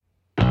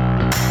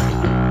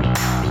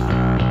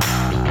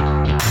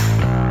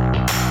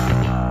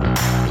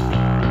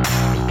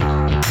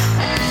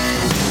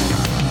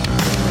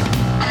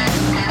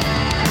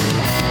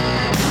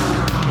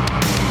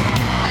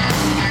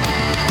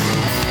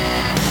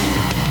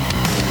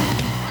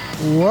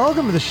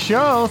Welcome to the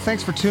show.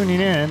 Thanks for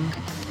tuning in.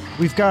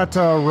 We've got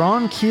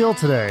Ron Keel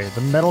today,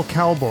 the metal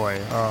cowboy.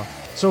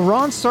 So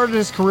Ron started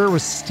his career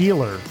with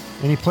Steeler,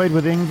 and he played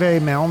with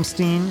Yngwie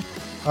Malmsteen,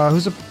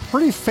 who's a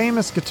pretty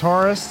famous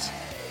guitarist.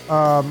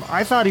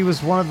 I thought he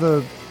was one of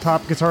the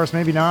top guitarists,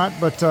 maybe not,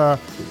 but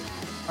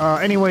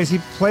anyways, he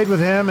played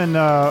with him, and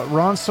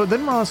Ron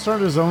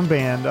started his own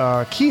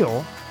band,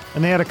 Keel,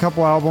 and they had a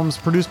couple albums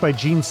produced by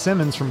Gene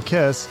Simmons from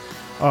Kiss.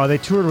 They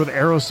toured with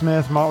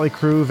Aerosmith, Motley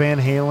Crue, Van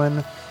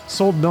Halen,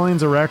 sold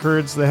millions of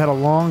records. They had a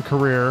long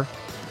career.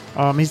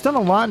 He's done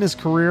a lot in his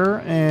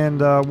career,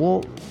 and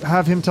we'll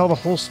have him tell the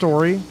whole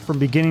story from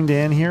beginning to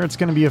end here. It's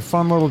going to be a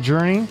fun little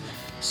journey.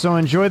 So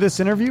enjoy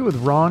this interview with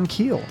Ron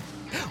Keel.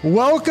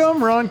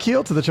 Welcome, Ron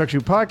Keel, to the Chuck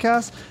Shoot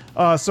Podcast.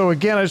 So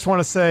again, I just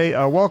want to say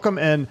welcome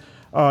and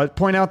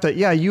point out that,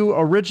 you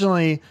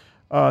originally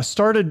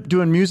started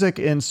doing music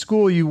in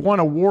school. You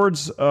won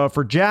awards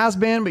for jazz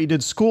band, but you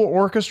did school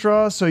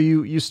orchestra. So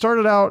you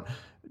started out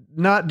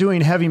not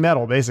doing heavy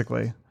metal,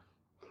 basically.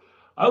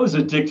 I was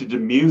addicted to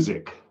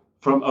music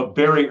from a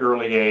very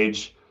early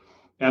age.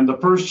 And the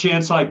first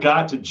chance I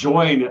got to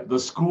join the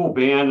school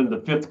band in the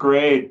 5th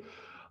grade,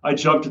 I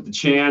jumped at the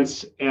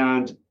chance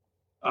and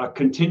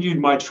continued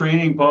my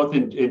training both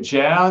in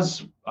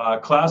jazz,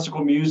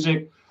 classical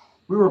music.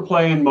 We were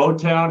playing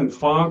Motown and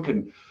funk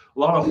and a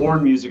lot of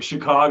horn music,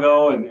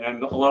 Chicago,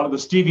 and a lot of the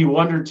Stevie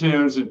Wonder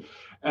tunes,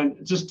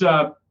 and just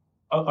a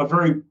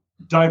very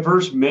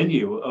diverse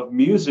menu of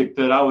music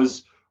that I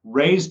was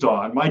raised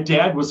on. My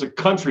dad was a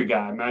country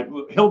guy,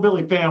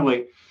 hillbilly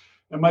family.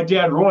 And my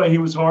dad, Roy, he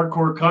was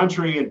hardcore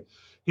country, and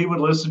he would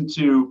listen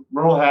to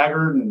Merle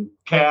Haggard and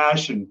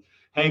Cash and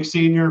Hank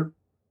Sr.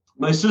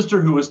 My sister,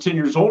 who was 10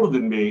 years older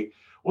than me,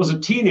 was a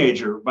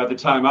teenager by the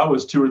time I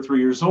was 2 or 3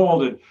 years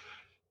old. And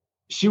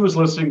she was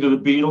listening to the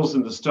Beatles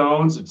and the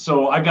Stones. And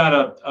so I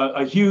got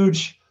a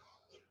huge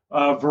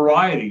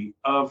variety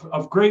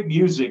of great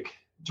music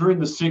during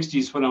the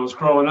 60s when I was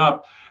growing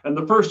up. And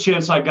the first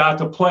chance I got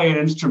to play an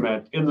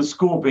instrument in the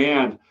school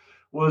band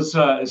was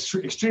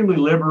extremely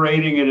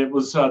liberating, and it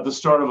was the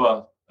start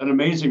of an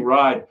amazing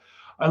ride.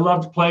 I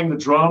loved playing the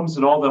drums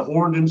and all the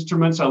horned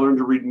instruments. I learned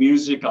to read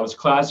music. I was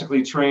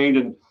classically trained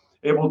and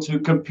able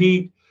to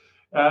compete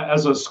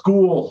as a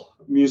school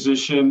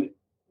musician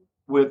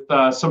with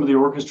some of the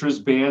orchestras,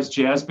 bands,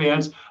 jazz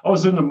bands. I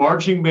was in the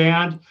marching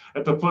band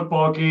at the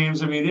football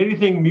games. I mean,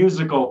 anything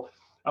musical,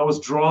 I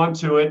was drawn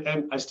to it,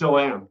 and I still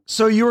am.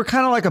 So you were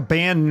kind of like a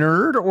band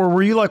nerd, or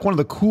were you like one of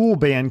the cool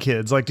band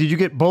kids? Like, did you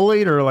get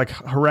bullied or like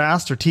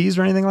harassed or teased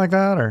or anything like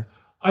that? Or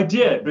I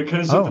did,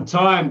 because at the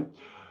time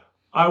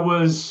I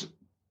was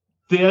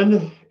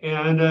thin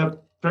and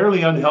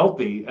fairly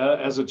unhealthy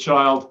as a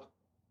child.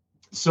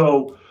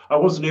 So I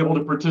wasn't able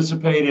to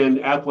participate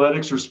in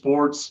athletics or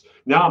sports.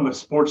 Now I'm a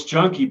sports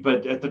junkie,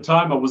 but at the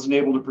time I wasn't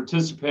able to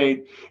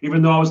participate,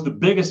 even though I was the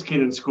biggest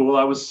kid in school.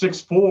 I was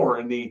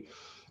 6'4"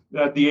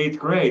 at the 8th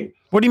grade.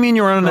 What do you mean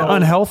you were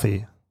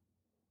unhealthy?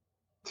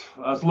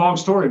 That's a long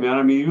story, man.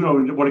 I mean, you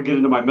don't want to get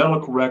into my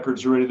medical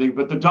records or anything,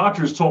 but the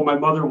doctors told my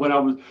mother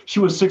when she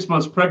was 6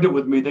 months pregnant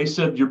with me, they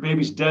said, your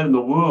baby's dead in the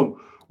womb.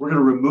 We're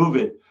going to remove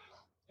it.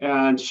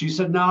 And she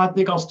said, no, I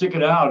think I'll stick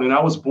it out. And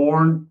I was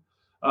born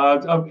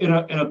in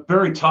a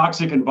very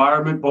toxic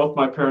environment. Both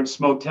my parents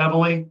smoked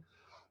heavily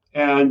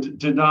and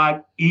did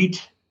not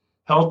eat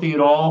healthy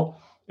at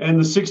all. And in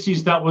the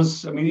 60s, that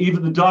was, I mean,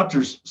 even the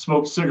doctors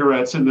smoked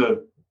cigarettes in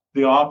the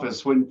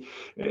office. When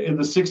in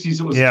the 60s,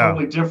 it was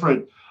totally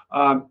different.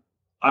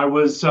 I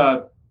was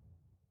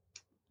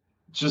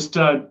just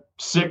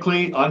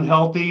sickly,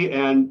 unhealthy,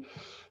 and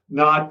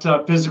not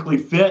physically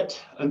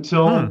fit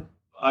until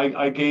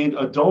I gained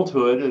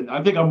adulthood. And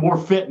I think I'm more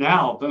fit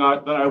now than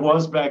I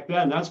was back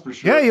then. That's for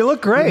sure. Yeah, you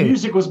look great. The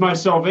music was my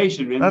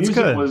salvation, man. That's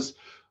good.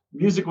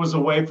 Music was a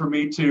way for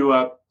me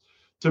to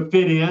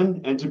fit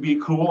in and to be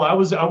cool. I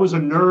was a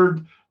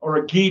nerd or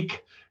a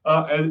geek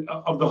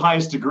of the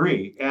highest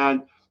degree.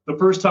 And the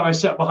first time I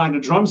sat behind a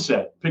drum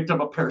set, picked up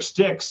a pair of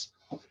sticks,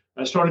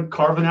 I started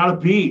carving out a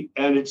beat,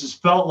 and it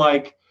just felt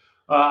like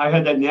I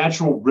had that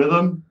natural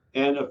rhythm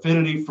and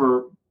affinity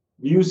for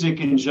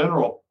music in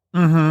general.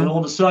 Mm-hmm. And all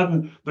of a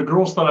sudden, the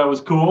girls thought I was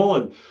cool,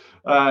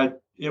 and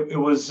it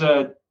was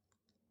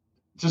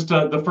just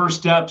the first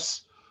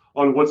steps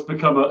on what's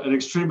become an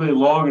extremely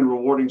long and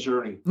rewarding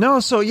journey.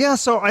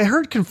 So I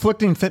heard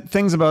conflicting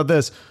things about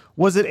this.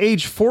 Was it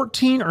age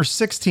 14 or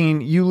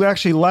 16 you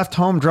actually left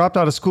home, dropped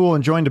out of school,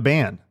 and joined a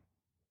band?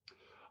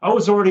 I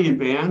was already in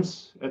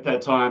bands at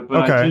that time,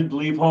 but I did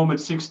leave home at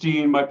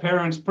 16. My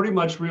parents pretty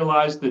much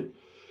realized that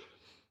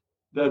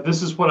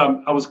this is what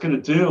I was going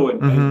to do.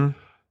 And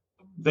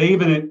they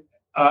even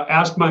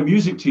asked my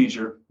music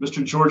teacher,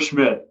 Mr. George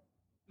Schmidt,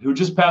 who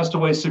just passed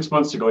away 6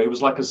 months ago. He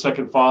was like a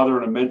second father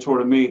and a mentor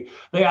to me.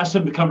 They asked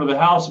him to come to the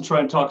house and try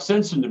and talk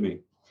sense into me.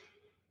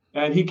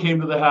 And he came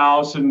to the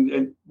house,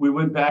 and we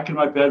went back in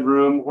my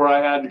bedroom where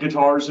I had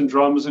guitars and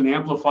drums and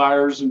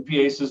amplifiers and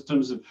PA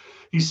systems. And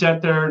he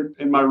sat there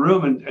in my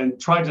room and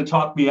tried to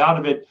talk me out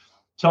of it,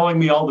 telling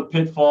me all the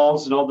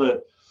pitfalls and all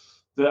the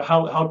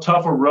how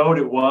tough a road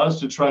it was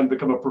to try and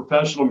become a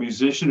professional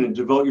musician and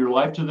devote your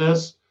life to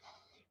this.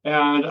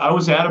 And I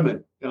was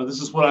adamant,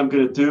 this is what I'm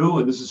going to do,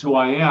 and this is who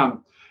I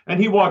am. And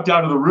he walked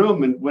out of the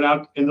room and went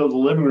out into the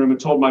living room and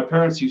told my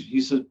parents, he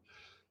said,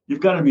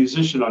 "You've got a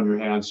musician on your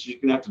hands. You're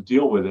going to have to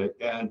deal with it."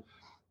 And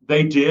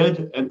they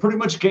did, and pretty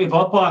much gave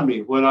up on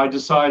me when I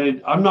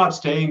decided I'm not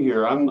staying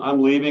here.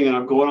 I'm leaving, and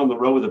I'm going on the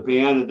road with a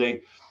band. And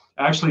they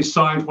actually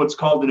signed what's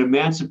called an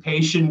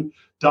emancipation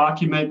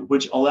document,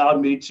 which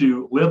allowed me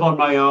to live on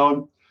my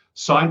own,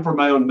 sign for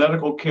my own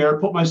medical care,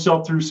 put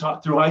myself through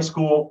high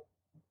school,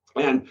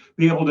 and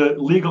be able to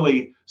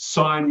legally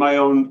sign my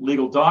own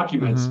legal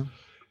documents. Mm-hmm.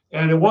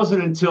 And it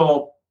wasn't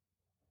until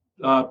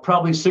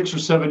probably 6 or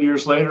 7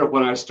 years later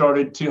when I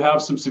started to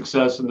have some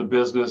success in the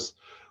business,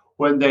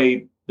 when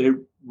they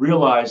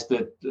realized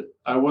that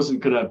I wasn't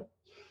gonna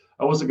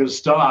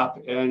stop.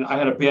 And I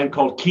had a band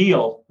called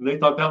Keel, and they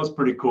thought that was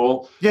pretty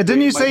cool. Yeah,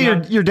 didn't you say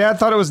your dad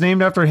thought it was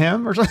named after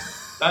him or something?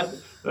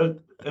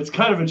 It's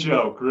kind of a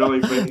jope,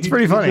 really, but it's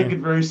pretty funny. He took it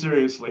very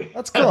seriously.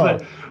 That's cool.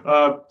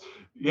 But,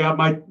 yeah,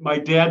 my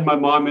dad and my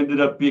mom ended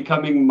up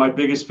becoming my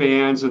biggest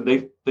fans,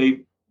 and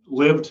they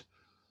lived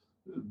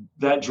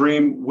that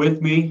dream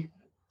with me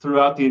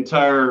throughout the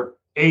entire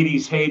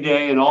 80s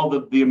heyday and all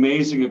the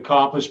amazing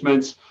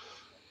accomplishments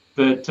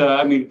that,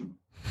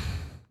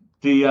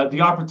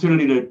 the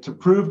opportunity to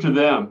prove to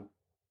them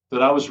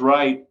that I was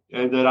right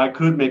and that I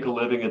could make a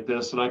living at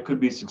this and I could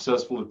be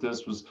successful at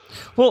this was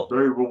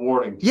very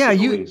rewarding. Yeah,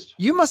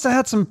 you must have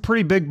had some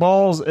pretty big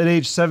balls at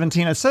age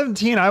 17. At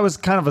 17, I was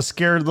kind of a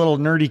scared little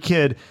nerdy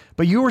kid,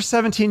 but you were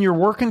 17, you're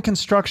working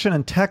construction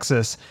in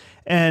Texas,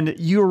 and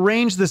you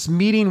arranged this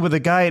meeting with a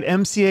guy at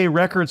MCA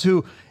Records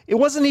who, it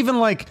wasn't even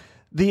like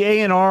the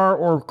A&R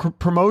or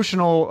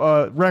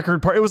promotional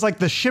record part. It was like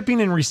the shipping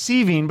and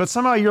receiving, but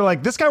somehow you're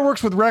like, this guy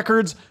works with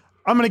records.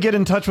 I'm going to get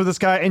in touch with this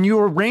guy. And you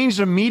arranged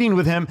a meeting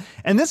with him.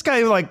 And this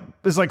guy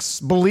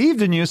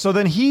believed in you. So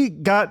then he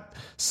got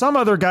some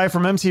other guy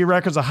from MCA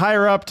Records, a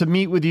higher up, to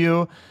meet with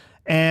you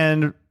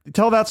and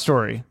tell that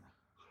story.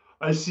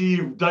 I see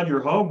you've done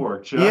your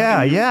homework, Chuck.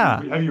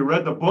 Yeah. Have you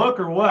read the book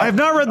or what? I've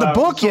not read the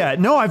book yet.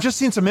 No, I've just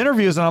seen some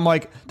interviews and I'm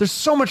like, there's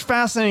so much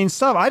fascinating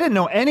stuff. I didn't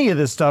know any of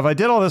this stuff. I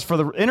did all this for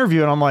the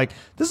interview and I'm like,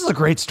 this is a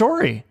great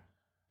story.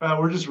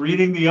 We're just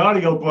reading the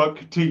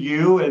audiobook to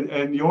you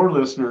and your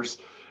listeners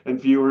and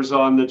viewers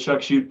on the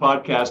Chuck Shute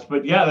podcast.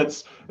 But yeah,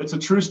 it's a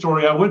true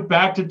story. I went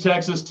back to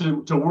Texas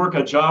to work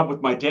a job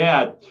with my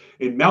dad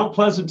in Mount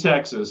Pleasant,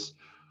 Texas,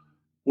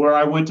 where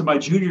I went to my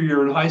junior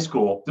year in high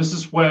school. This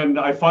is when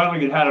I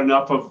finally had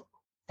enough of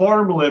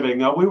farm living.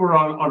 We were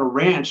on a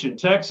ranch in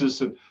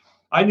Texas, and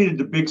I needed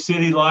the big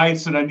city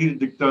lights, and I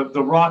needed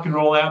the rock and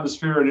roll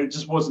atmosphere, and it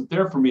just wasn't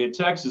there for me in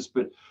Texas.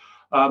 But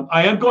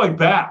I am going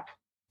back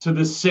to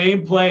the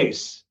same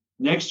place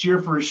next year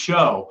for a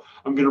show.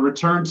 I'm going to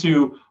return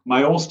to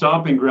my old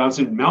stomping grounds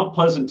in Mount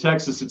Pleasant,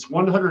 Texas. It's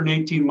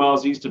 118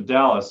 miles east of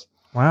Dallas.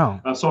 Wow.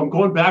 So I'm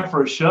going back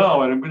for a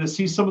show, and I'm going to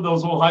see some of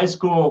those old high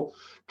school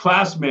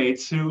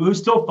classmates who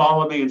still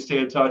follow me and stay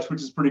in touch,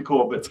 which is pretty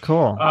cool. But it's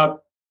cool.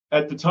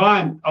 At the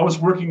time, I was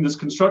working this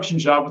construction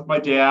job with my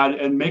dad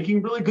and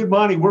making really good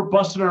money. We're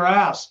busting our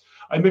ass.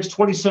 I mixed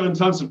 27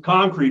 tons of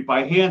concrete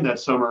by hand that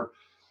summer.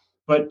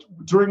 But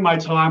during my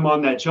time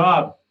on that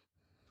job,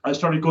 I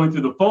started going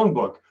through the phone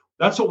book.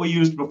 That's what we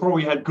used before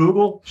we had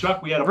Google.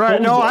 Chuck, we had a phone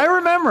book. No, I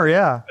remember,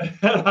 yeah.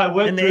 And I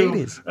went in the through,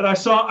 80s. And I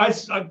saw,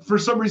 for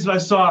some reason, I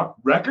saw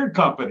record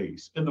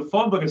companies in the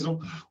phone book. I said,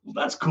 well,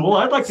 that's cool.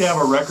 I'd like to have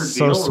a record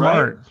deal,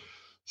 smart. Right?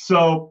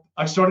 So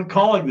I started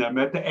calling them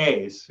at the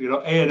A's,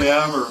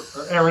 A&M or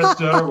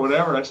Arista or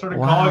whatever. I started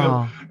calling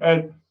them,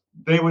 and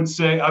they would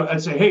say,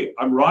 I'd say, hey,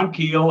 I'm Ron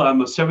Keel.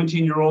 I'm a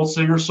 17-year-old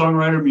singer,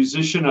 songwriter,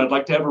 musician. I'd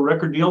like to have a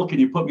record deal. Can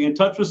you put me in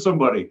touch with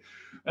somebody?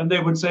 And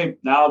they would say,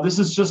 no, this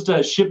is just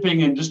a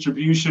shipping and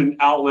distribution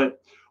outlet.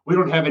 We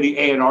don't have any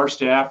A&R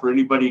staff or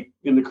anybody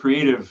in the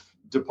creative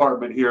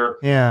department here.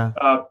 Yeah.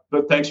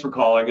 But thanks for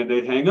calling. And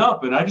they'd hang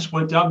up. And I just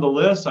went down the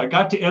list. I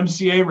got to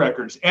MCA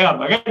Records.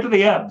 I got to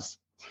the M's.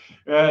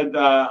 And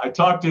I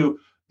talked to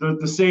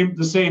the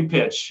same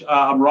pitch.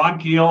 I'm Ron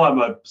Keel. I'm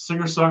a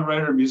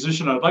singer-songwriter,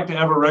 musician. I'd like to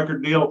have a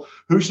record deal.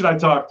 Who should I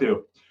talk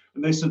to?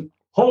 And they said,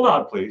 hold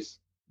on, please.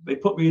 They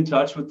put me in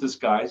touch with this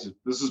guy.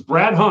 This is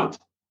Brad Hunt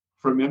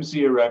from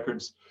MCA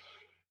Records.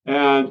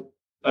 And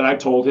I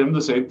told him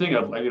the same thing.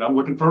 I'm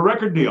looking for a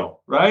record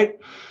deal, right?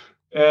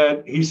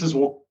 And he says,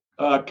 well,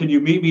 can you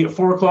meet me at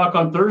 4:00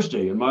 on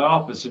Thursday in my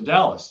office in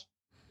Dallas?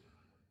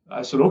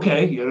 I said,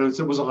 okay. It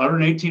was a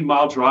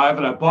 118-mile drive,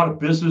 and I bought a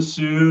business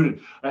suit.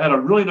 And I had a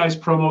really nice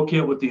promo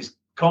kit with these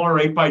color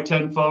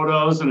 8x10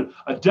 photos and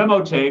a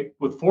demo tape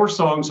with 4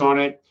 songs on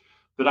it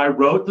that I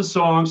wrote the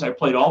songs. I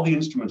played all the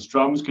instruments,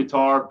 drums,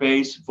 guitar,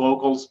 bass,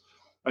 vocals.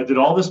 I did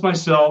all this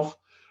myself.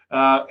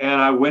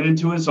 And I went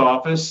into his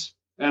office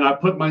and I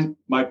put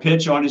my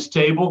pitch on his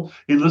table.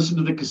 He listened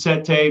to the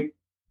cassette tape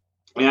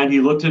and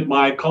he looked at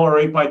my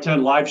color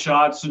 8x10 live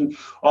shots and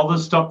all the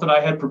stuff that I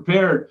had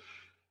prepared.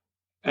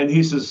 And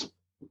he says,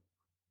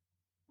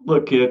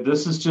 look, kid,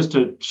 this is just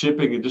a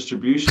shipping and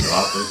distribution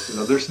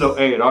office. There's no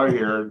A&R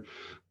here.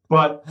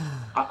 but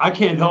I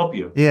can't help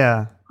you.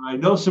 Yeah. I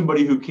know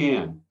somebody who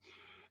can.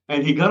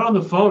 And he got on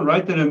the phone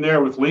right then and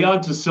there with Leon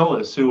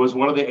Tasilis, who was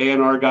one of the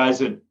A&R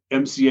guys at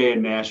MCA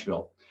in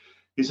Nashville.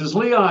 He says,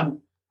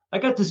 Leon, I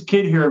got this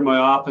kid here in my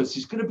office.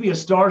 He's going to be a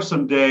star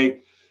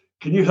someday.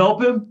 Can you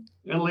help him?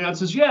 And Leon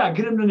says, yeah,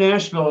 get him to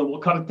Nashville and we'll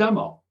cut a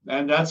demo.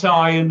 And that's how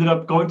I ended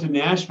up going to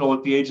Nashville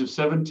at the age of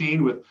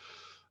 17 with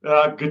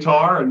a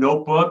guitar, a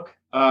notebook,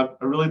 a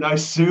really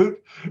nice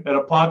suit, and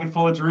a pocket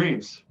full of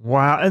dreams.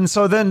 Wow. And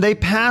so then they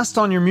passed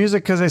on your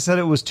music because they said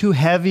it was too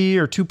heavy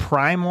or too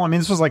primal. I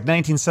mean, this was like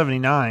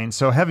 1979,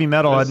 so heavy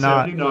metal had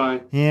not.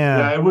 79.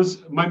 Yeah. It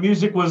was, my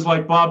music was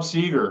like Bob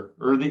Seger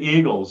or the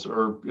Eagles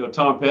or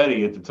Tom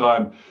Petty at the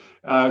time.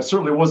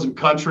 Certainly wasn't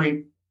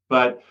country,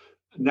 but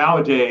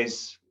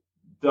nowadays,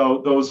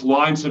 though, those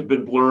lines have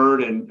been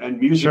blurred, and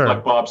music Sure.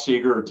 like Bob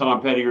Seger or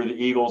Tom Petty or the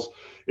Eagles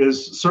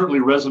certainly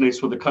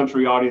resonates with the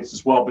country audience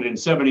as well. But in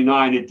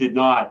 79, it did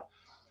not.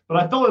 But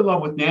I fell in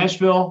love with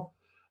Nashville,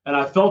 and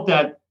I felt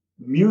that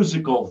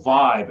musical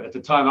vibe at the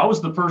time. I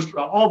was the first.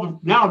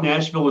 Now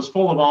Nashville is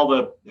full of all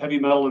the heavy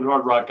metal and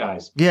hard rock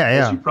guys. Yeah,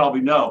 as you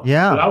probably know.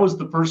 Yeah. But I was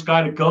the first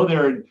guy to go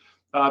there, and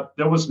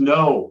there was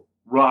no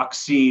rock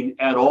scene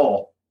at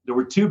all. There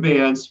were two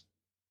bands,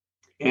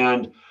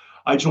 and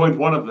I joined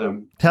one of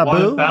them. Taboo,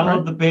 Won a Battle right?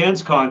 of the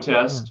Bands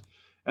contest,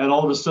 and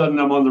all of a sudden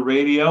I'm on the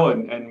radio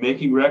and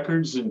making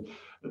records, and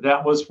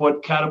that was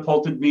what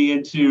catapulted me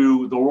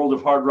into the world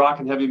of hard rock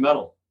and heavy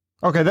metal.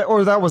 Okay, that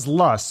was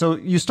Lust. So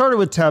you started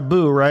with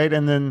Taboo, right?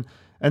 And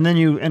then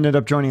you ended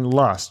up joining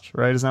Lust,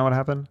 right? Isn't that what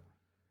happened?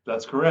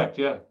 That's correct.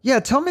 Yeah. Yeah,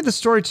 tell me the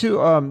story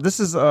too. This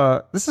is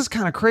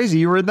kind of crazy.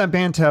 You were in that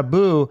band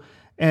Taboo,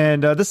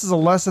 and this is a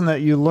lesson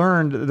that you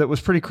learned that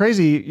was pretty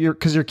crazy.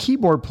 Because your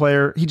keyboard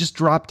player, he just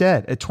dropped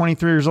dead at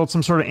 23 years old,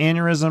 some sort of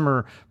aneurysm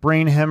or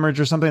brain hemorrhage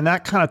or something. And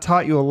that kind of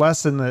taught you a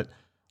lesson that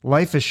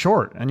life is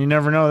short, and you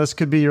never know, this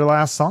could be your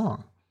last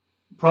song.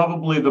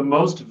 Probably the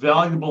most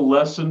valuable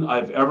lesson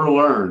I've ever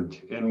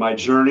learned in my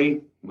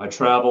journey, my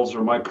travels,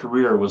 or my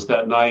career was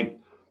that night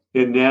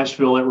in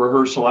Nashville at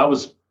rehearsal. I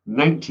was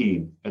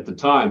 19 at the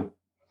time,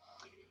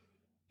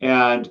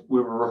 and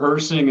we were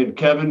rehearsing, and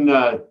Kevin,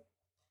 the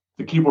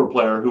keyboard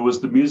player, who was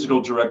the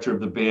musical director of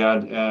the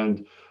band,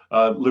 and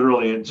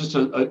literally just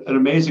an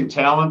amazing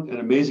talent, an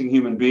amazing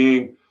human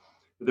being.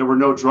 There were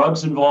no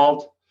drugs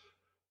involved.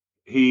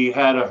 He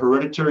had a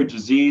hereditary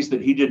disease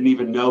that he didn't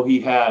even know he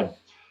had,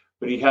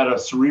 but he had a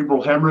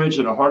cerebral hemorrhage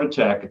and a heart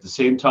attack at the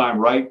same time,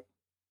 right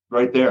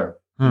there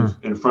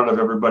in front of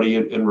everybody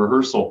in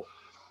rehearsal.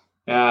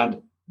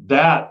 And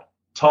that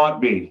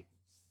taught me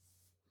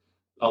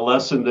a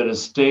lesson that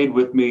has stayed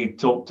with me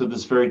to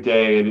this very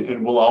day,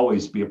 and will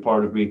always be a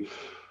part of me.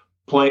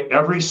 Play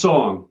every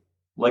song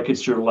like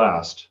it's your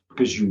last,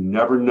 because you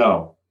never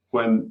know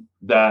when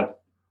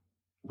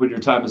your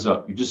time is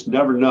up. You just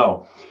never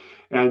know.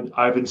 And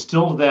I've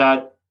instilled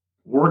that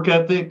work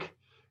ethic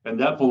and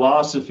that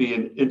philosophy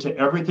into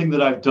everything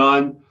that I've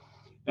done.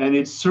 And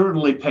it's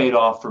certainly paid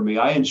off for me.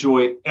 I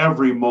enjoy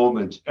every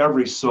moment,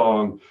 every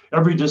song,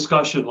 every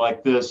discussion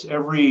like this,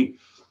 every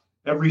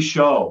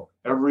show,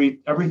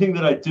 everything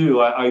that I do.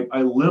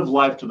 I live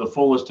life to the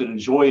fullest and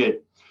enjoy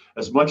it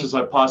as much as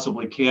I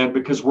possibly can,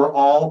 because we're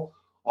all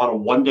on a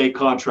one-day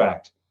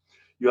contract.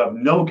 You have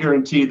no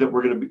guarantee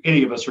that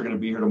any of us are going to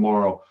be here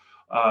tomorrow.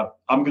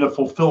 I'm going to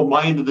fulfill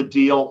my end of the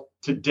deal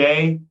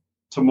today,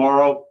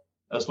 tomorrow,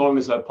 as long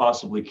as I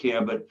possibly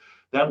can. But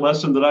that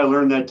lesson that I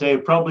learned that day,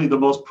 probably the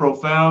most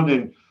profound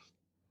and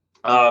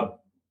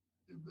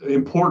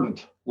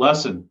important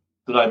lesson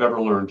that I've ever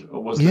learned,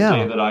 was the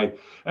day that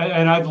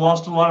and I've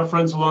lost a lot of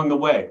friends along the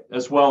way,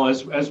 as well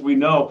as we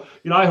know.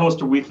 I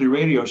host a weekly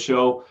radio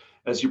show,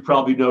 as you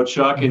probably know,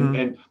 Chuck,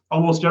 and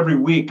almost every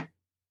week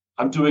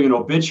I'm doing an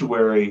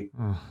obituary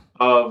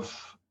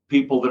of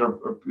people that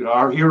are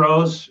our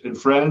heroes and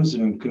friends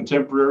and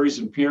contemporaries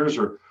and peers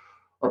are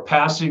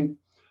passing.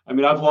 I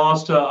mean, I've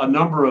lost a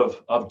number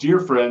of dear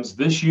friends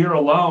this year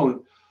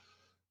alone,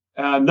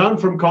 none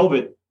from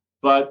COVID,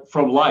 but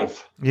from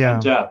life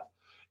and death.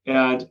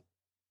 And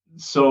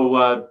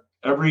so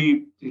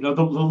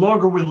the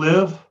longer we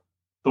live,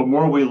 the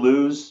more we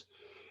lose.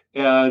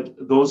 And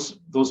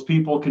those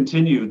people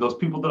continue, those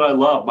people that I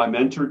love, my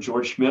mentor,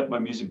 George Schmidt, my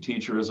music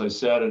teacher, as I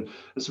said, and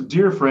some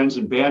dear friends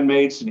and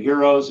bandmates and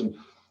heroes, and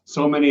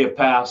so many have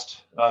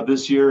passed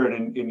this year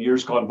and in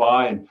years gone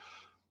by. And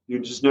you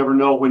just never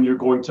know when you're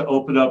going to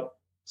open up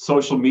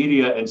social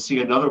media and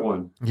see another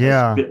one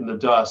bit in the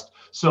dust.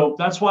 So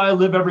that's why I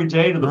live every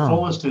day to the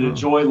fullest and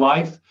enjoy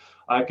life.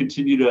 I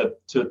continue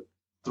to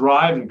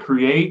thrive and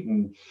create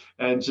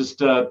and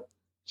just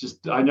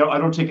I know I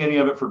don't take any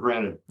of it for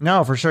granted.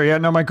 No, for sure. Yeah,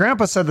 no, my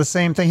grandpa said the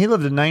same thing. He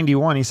lived at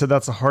 91. He said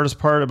that's the hardest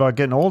part about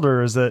getting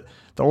older, is that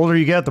the older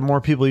you get, the more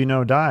people you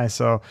know die.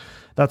 So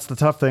that's the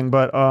tough thing.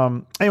 But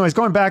anyways,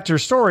 going back to your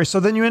story. So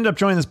then you end up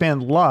joining this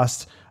band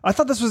Lust. I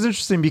thought this was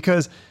interesting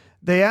because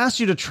they asked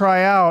you to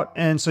try out.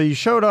 And so you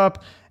showed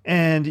up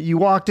and you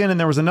walked in and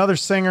there was another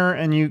singer,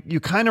 and you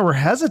kind of were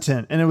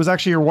hesitant, and it was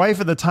actually your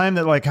wife at the time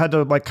that like had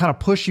to like kind of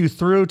push you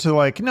through to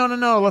like, no,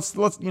 let's,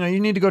 you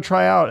need to go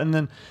try out. And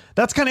then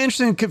that's kind of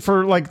interesting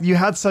for like, you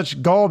had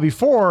such gall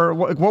before.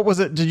 What was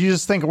it? Did you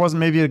just think it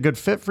wasn't maybe a good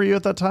fit for you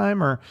at that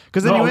time, or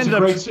because then you ended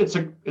up?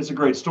 It's a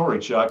great story,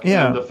 Chuck.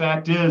 Yeah. And the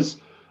fact is,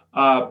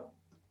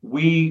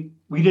 we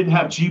didn't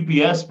have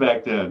GPS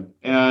back then,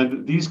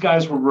 and these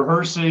guys were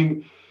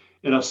rehearsing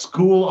in a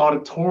school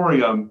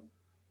auditorium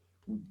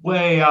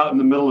way out in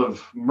the middle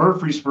of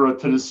Murfreesboro,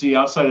 Tennessee,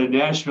 outside of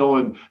Nashville,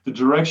 and the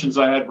directions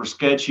I had were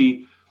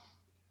sketchy.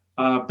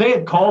 They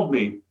had called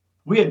me.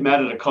 We had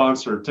met at a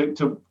concert.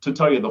 To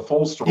tell you the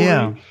full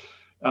story,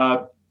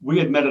 we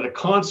had met at a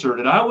concert,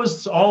 and I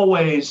was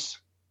always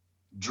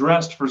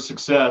dressed for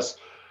success.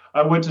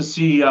 I went to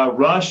see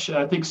Rush.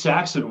 I think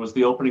Saxon was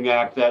the opening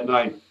act that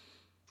night,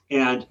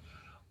 and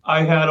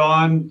I had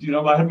on,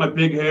 I had my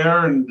big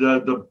hair and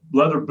the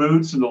leather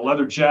boots and the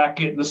leather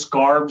jacket and the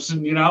scarves.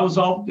 And, I was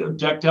all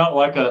decked out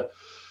like a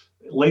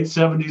late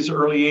 70s,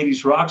 early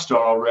 80s rock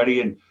star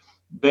already. And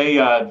they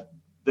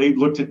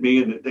looked at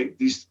me, and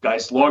these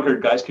guys,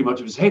 long-haired guys, came up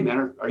to me and said, "Hey,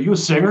 man, are you a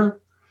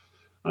singer?"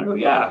 I go,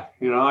 "Yeah,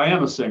 I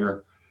am a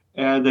singer."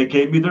 And they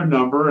gave me their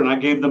number, and I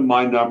gave them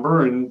my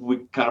number, and we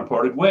kind of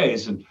parted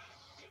ways. And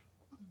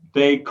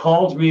they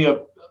called me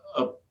a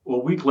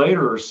week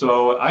later or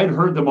so. I'd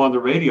heard them on the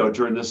radio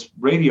during this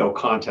radio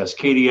contest.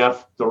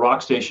 KDF, the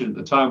rock station at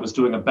the time, was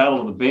doing a battle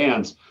of the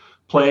bands,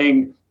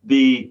 playing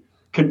the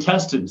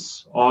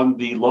contestants on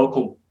the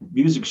local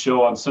music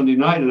show on Sunday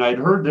night. And I'd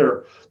heard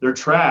their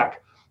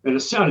track, and it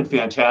sounded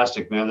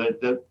fantastic, man.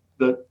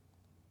 That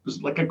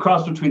was like a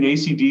cross between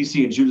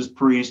AC/DC and Judas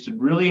Priest, and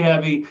really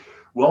heavy,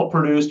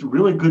 well-produced,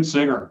 really good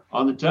singer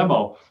on the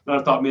demo. And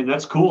I thought, man,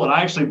 that's cool. And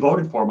I actually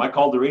voted for him. I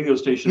called the radio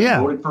station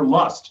and voted for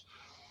Lust.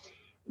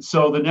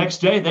 So the next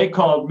day they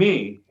called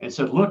me and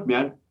said, "Look,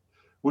 man,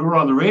 we were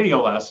on the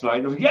radio last night."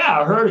 And I was, "Yeah,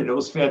 I heard it. It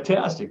was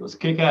fantastic. It was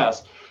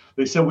kick-ass."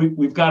 They said,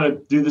 we've got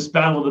to do this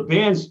battle of the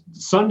bands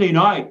Sunday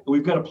night.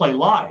 We've got to play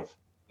live,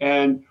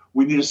 and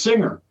we need a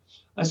singer.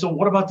 I said,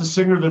 "What about the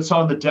singer that's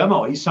on the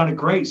demo? He sounded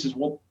great." He says,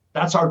 "Well,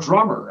 that's our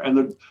drummer."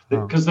 And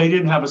because they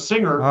didn't have a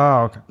singer,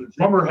 the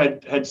drummer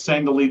had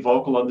sang the lead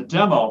vocal on the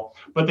demo,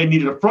 but they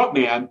needed a front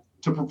man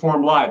to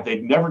perform live.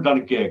 They'd never done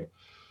a gig.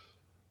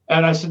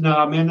 And I said,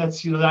 "No, man,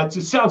 that's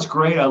it sounds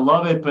great. I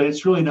love it, but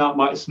it's really not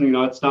my, it's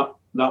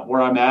not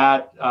where I'm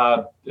at,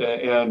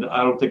 and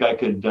I don't think I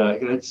could.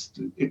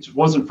 It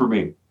wasn't for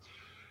me."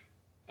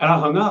 And I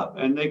hung up,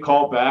 and they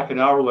called back an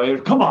hour later.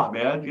 "Come on,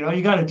 man,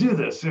 you got to do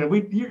this.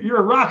 You're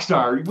a rock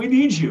star. We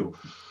need you."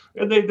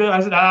 And I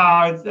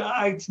said,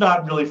 it's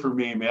not really for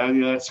me, man.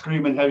 That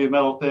screaming heavy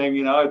metal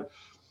thing.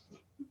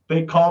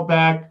 They called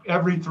back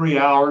every 3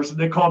 hours, and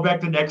they called back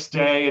the next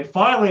day. And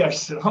finally, I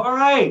said, all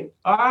right,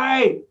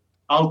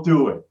 I'll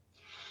do it.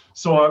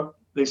 So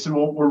they said,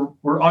 "Well,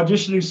 we're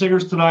auditioning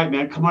singers tonight,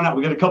 man. Come on out.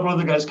 We got a couple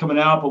other guys coming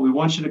out, but we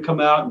want you to come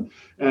out,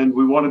 and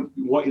we want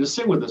you to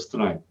sing with us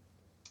tonight."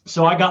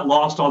 So I got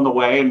lost on the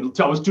way, and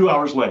I was 2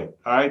 hours late.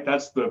 All right,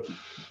 that's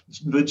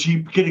the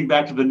Jeep, getting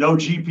back to the no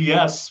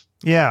GPS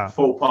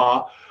faux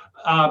pas.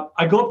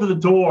 I go up to the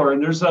door,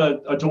 and there's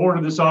a door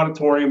to this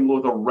auditorium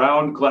with a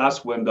round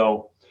glass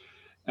window,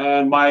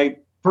 and my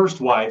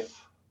first wife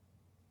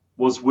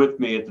was with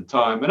me at the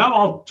time, and I'm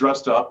all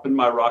dressed up in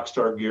my rock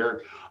star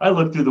gear. I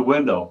looked through the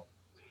window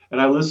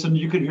and I listened.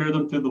 You could hear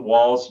them through the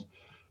walls.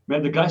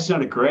 Man, the guy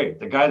sounded great.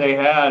 The guy they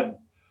had,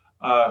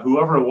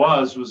 whoever it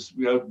was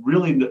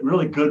really,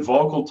 really good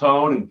vocal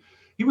tone. And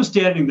he was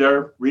standing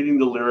there reading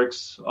the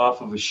lyrics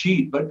off of a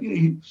sheet, but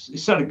he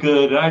sounded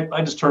good. And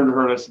I just turned to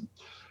her and I said,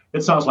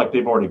 "It sounds like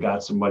they've already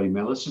got somebody,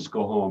 man. Let's just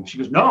go home." She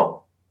goes,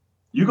 "No,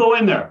 you go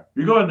in there.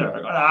 You go in there." I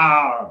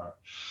go,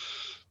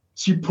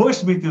 She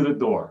pushed me through the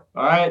door.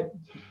 All right.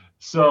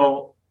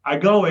 So I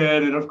go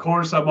in, and of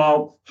course I'm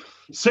all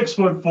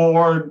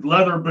 6'4",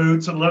 leather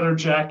boots and leather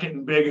jacket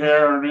and big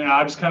hair. And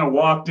I just kind of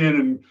walked in,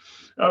 and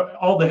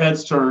all the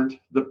heads turned.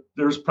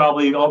 There's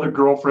probably all their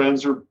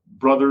girlfriends or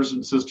brothers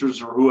and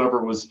sisters or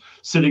whoever was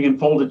sitting in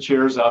folded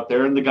chairs out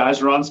there. And the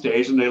guys are on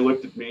stage, and they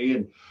looked at me,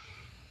 and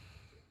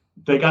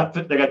they got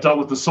done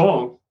with the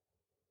song,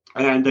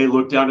 and they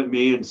looked down at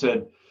me and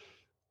said,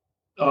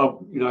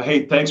 "Oh,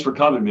 hey, thanks for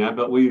coming, man,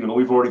 but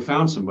we've already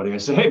found somebody." I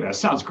said, "Hey, man, that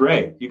sounds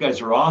great. You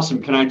guys are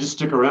awesome. Can I just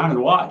stick around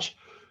and watch?"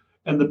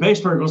 And the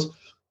bass player goes,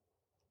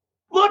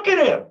 "Look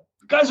at him.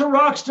 The guy's a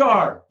rock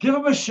star. Give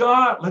him a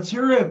shot. Let's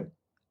hear him."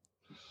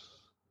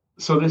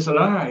 So they said,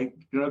 "All right,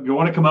 you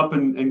want to come up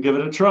and give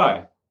it a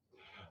try?"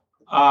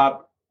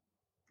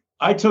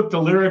 I took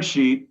the lyric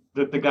sheet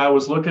that the guy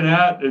was looking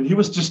at, and he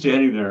was just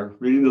standing there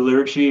reading the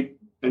lyric sheet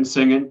and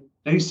singing,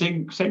 and he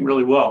sang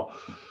really well.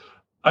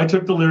 I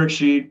took the lyric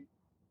sheet,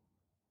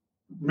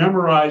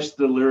 memorized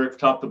the lyric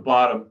top to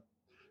bottom,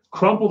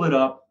 crumpled it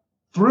up,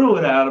 threw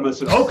it at him, and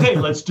said, "Okay,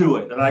 let's do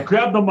it." And I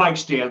grabbed the mic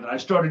stand, and I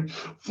started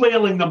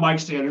flailing the mic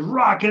stand and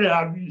rocking it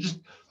out.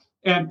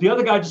 And the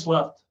other guy just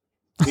left.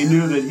 He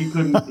knew that he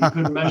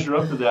couldn't measure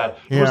up to that.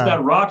 It was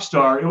that rock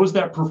star. It was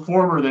that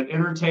performer, that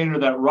entertainer,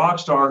 that rock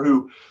star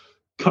who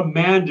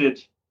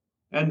commanded,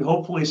 and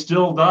hopefully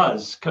still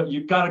does.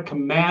 You've got to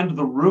command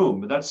the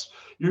room. That's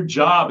your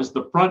job as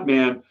the front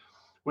man.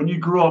 When you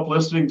grew up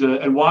listening to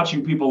and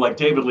watching people like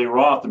David Lee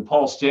Roth and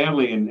Paul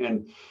Stanley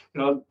and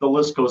the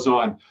list goes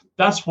on,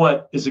 that's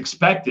what is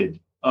expected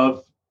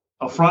of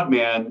a front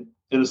man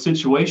in a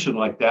situation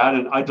like that.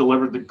 And I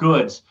delivered the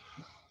goods.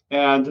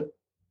 And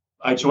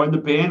I joined the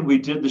band. We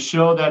did the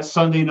show that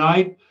Sunday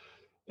night.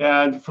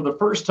 And for the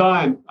first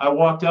time, I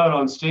walked out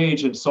on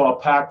stage and saw a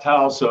packed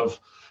house of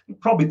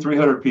probably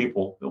 300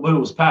 people. It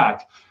was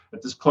packed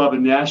at this club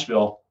in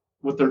Nashville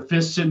with their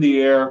fists in the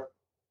air,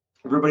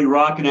 everybody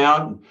rocking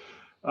out.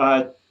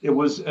 And it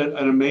was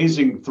an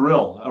amazing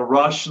thrill, a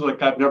rush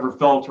like I've never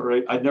felt or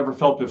I'd never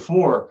felt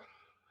before.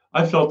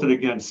 I felt it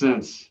again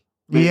since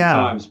many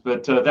times,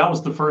 but that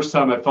was the first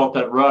time I felt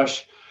that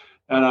rush.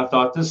 And I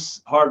thought,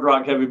 this hard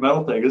rock, heavy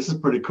metal thing, this is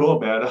pretty cool,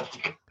 man. I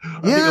think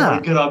I'm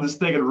going to get on this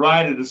thing and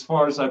ride it as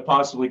far as I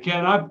possibly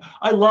can.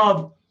 I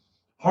love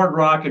hard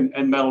rock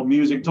and metal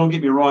music. Don't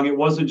get me wrong. It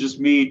wasn't just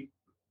me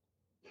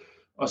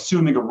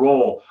assuming a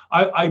role.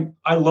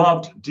 I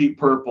loved Deep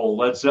Purple,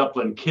 Led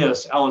Zeppelin,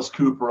 Kiss, Alice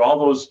Cooper, all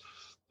those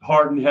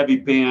hard and heavy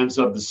bands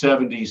of the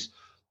 70s.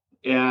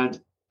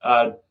 And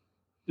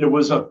it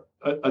was a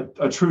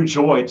true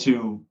joy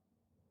to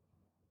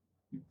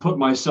put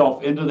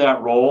myself into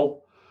that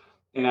role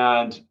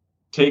and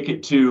take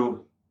it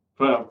to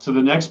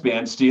the next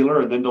band,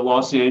 Steeler, and then to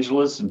Los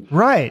Angeles, and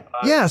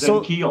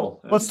so Keel.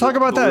 Let's talk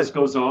about that. The list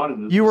goes on,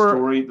 and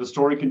the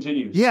story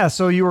continues. Yeah,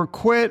 so you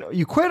quit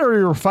or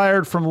you were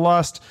fired from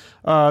Lust.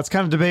 It's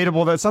kind of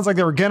debatable. That sounds like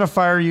they were gonna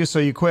fire you, so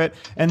you quit,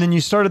 and then you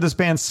started this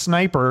band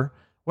Sniper.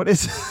 What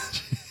is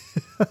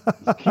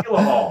Keel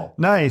Hall?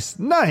 Nice.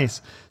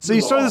 So you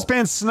started this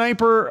band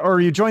Sniper,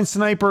 or you joined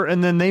Sniper,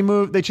 and then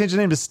they changed the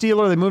name to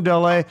Steeler. They moved to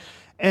LA.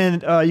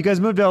 And you guys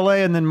moved to LA,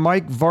 and then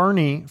Mike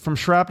Varney from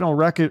Shrapnel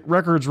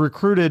Records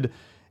recruited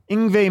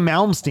Yngwie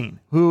Malmsteen,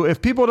 who,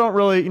 if people don't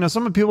really,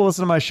 some people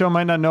listen to my show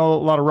might not know a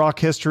lot of rock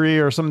history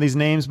or some of these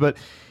names, but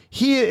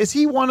is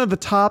he one of the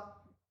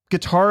top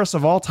guitarists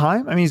of all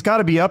time? I mean, he's got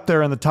to be up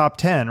there in the top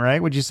 10,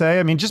 right? Would you say?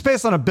 I mean, just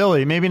based on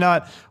ability, maybe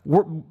not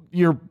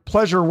your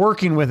pleasure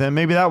working with him.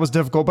 Maybe that was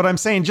difficult, but I'm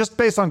saying just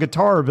based on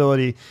guitar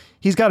ability,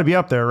 he's got to be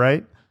up there,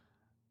 right?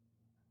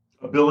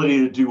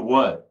 Ability to do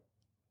what?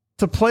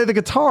 To play the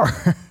guitar.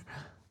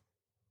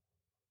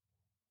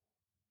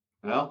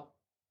 Well,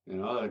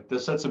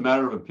 that's a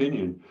matter of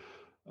opinion.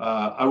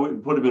 I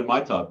wouldn't put him in my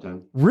top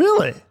 10.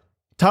 Really?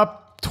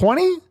 Top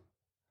 20?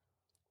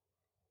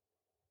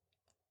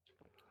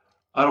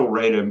 I don't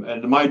rate him.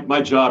 And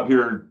my job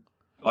here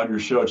on your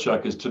show,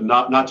 Chuck, is to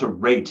not to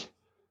rate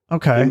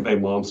Yngwie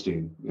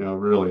Malmsteen.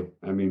 Really.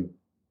 I mean,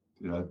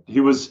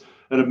 he was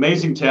an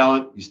amazing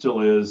talent. He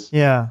still is.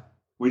 Yeah.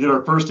 We did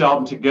our first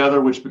album together,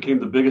 which became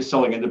the biggest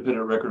selling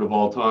independent record of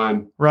all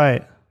time.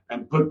 Right.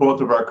 And put both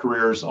of our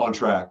careers on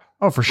track.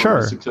 Oh, for sure.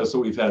 The success that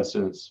we've had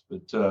since.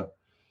 But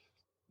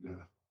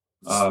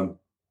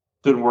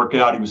didn't work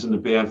out. He was in the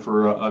band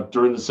for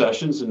during the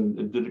sessions, and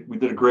we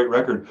did a great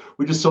record.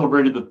 We just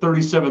celebrated the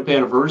 37th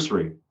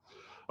anniversary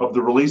of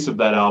the release of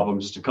that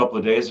album just a couple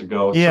of days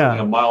ago. It's certainly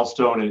a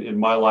milestone in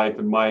my life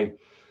and my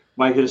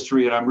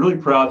history. And I'm really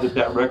proud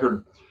that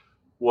record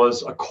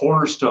was a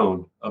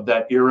cornerstone of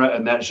that era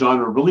and that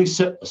genre. Released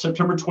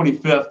September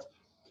 25th,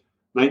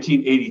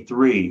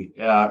 1983,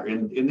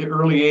 in the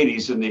early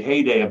 80s, in the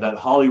heyday of that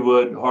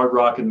Hollywood hard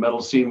rock and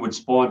metal scene, which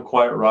spawned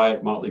Quiet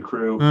Riot, Motley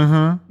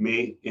Crue,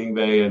 me,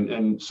 Yngwie,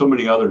 and so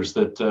many others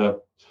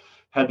that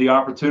had the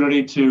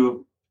opportunity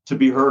to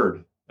be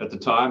heard at the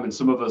time. And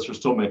some of us are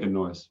still making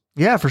noise.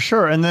 Yeah, for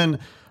sure. And then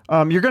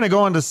you're going to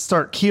go on to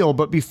start Keel,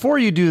 but before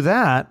you do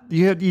that,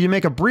 you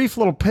make a brief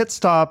little pit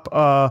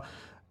stop.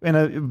 In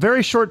a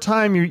very short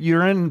time,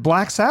 you're in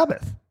Black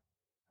Sabbath.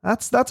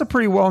 That's a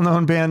pretty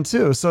well-known band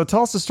too. So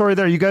tell us the story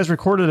there. You guys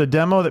recorded a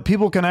demo that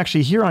people can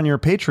actually hear on your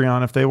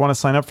Patreon if they want to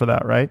sign up for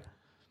that, right?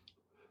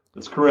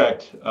 That's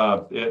correct.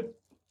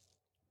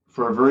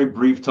 For a very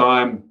brief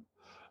time,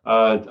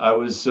 I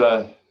was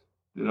in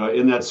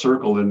that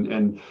circle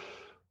and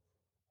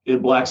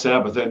in Black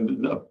Sabbath,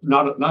 and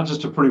not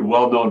just a pretty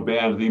well-known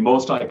band, the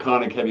most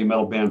iconic heavy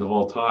metal band of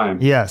all time.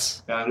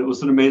 Yes. And it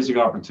was an amazing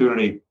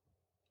opportunity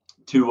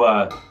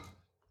to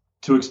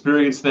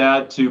experience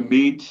that, to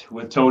meet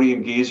with Tony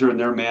and Geezer and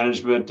their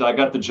management. I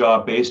got the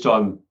job based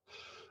on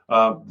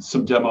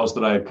some demos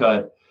that I had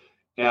cut,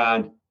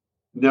 and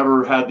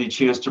never had the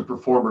chance to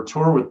perform or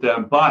tour with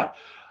them. But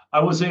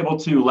I was able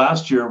to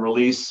last year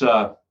release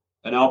an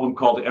album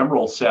called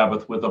Emerald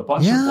Sabbath with a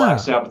bunch of Black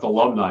Sabbath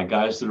alumni,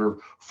 guys that are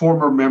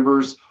former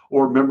members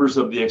or members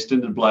of the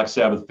extended Black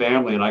Sabbath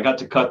family. And I got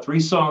to cut 3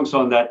 songs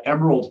on that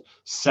Emerald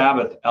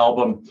Sabbath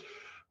album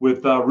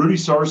with Rudy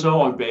Sarzo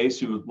on bass,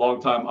 who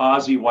longtime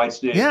Ozzy,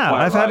 Whitesnake. Yeah,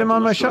 I've had him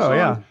on my show.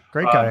 Yeah,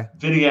 great guy.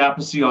 Vinny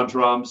Appice on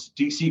drums,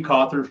 DC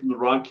Cawthon from the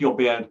Ron Keel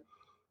Band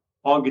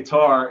on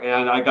guitar,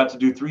 and I got to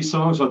do 3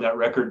 songs on that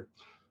record.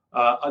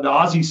 An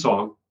Ozzy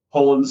song,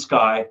 Hole in the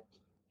Sky,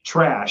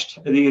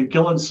 Trashed, an Ian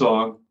Gillan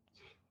song,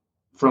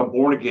 from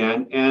Born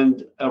Again,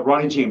 and a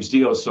Ronnie James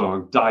Dio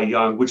song, Die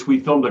Young, which we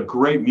filmed a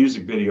great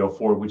music video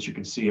for, which you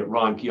can see at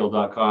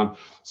ronkeel.com.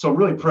 So I'm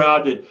really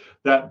proud that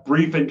that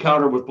brief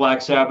encounter with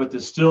Black Sabbath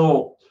is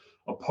still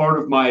a part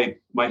of my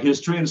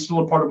history and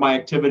still a part of my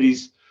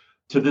activities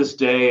to this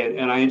day.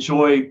 And I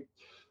enjoy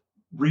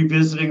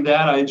revisiting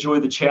that. I enjoy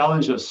the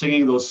challenge of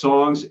singing those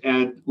songs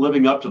and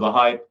living up to the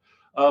hype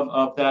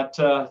of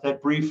that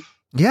brief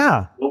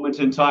moment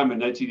in time in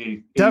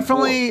 1984.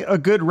 Definitely a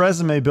good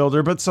resume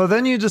builder. But so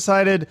then you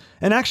decided,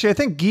 and actually I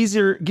think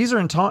Geezer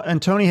and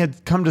Tony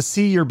had come to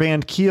see your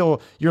band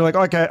Keel. You're like,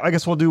 okay, I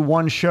guess we'll do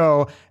one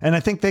show. And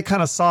I think they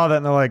kind of saw that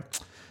and they're like,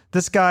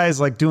 this guy's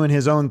like doing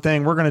his own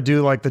thing. We're going to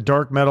do like the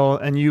dark metal,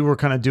 and you were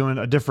kind of doing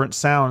a different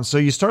sound. So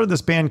you started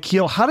this band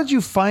Keel. How did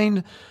you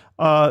find,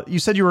 you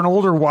said you were an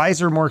older,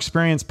 wiser, more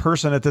experienced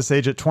person at this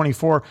age at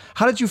 24.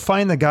 How did you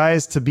find the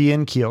guys to be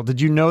in Keel? Did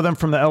you know them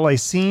from the LA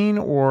scene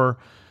or?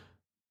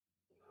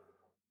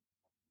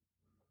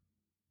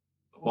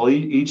 Well,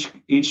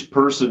 each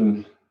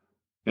person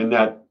in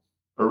that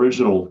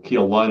original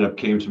Keel lineup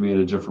came to me in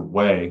a different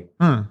way.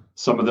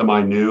 Some of them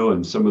I knew,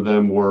 and some of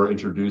them were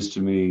introduced to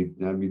me.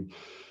 I mean,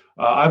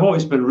 I've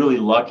always been really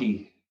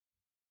lucky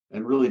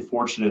and really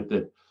fortunate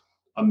that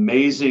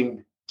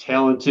amazing,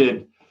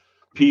 talented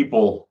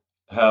people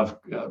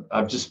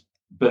I've just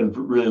been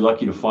really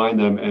lucky to find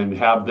them and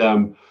have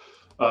them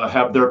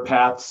have their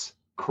paths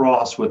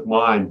cross with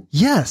mine.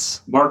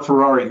 Yes. Mark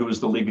Ferrari, who was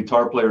the lead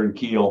guitar player in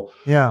Keel.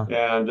 Yeah.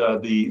 And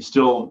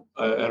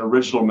an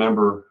original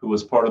member who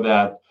was part of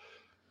that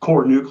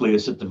core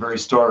nucleus at the very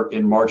start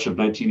in March of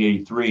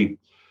 1983.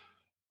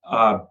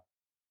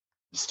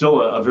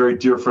 Still a very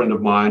dear friend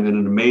of mine and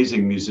an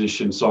amazing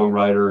musician,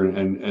 songwriter,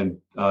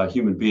 and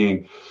human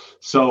being.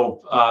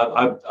 So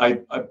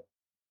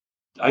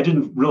I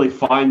didn't really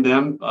find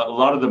them. A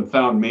lot of them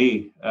found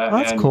me.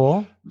 That's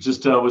cool.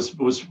 Just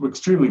was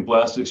extremely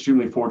blessed,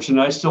 extremely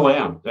fortunate. I still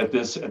am at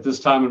this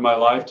time in my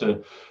life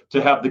to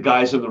have the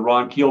guys in the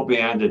Ron Keel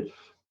band. And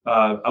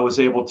I was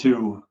able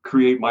to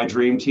create my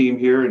dream team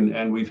here,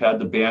 and we've had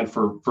the band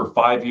for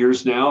 5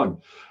 years now, and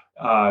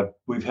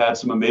we've had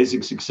some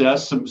amazing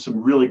success,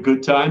 some really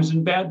good times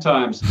and bad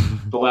times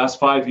the last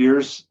 5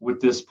 years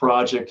with this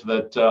project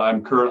that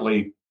I'm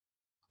currently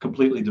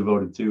completely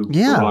devoted to,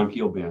 the Ron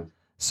Keel band.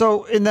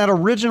 So in that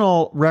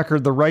original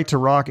record, The Right to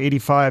Rock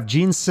 85,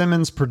 Gene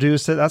Simmons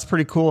produced it. That's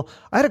pretty cool.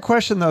 I had a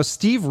question though.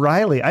 Steve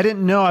Riley, I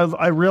didn't know.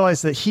 I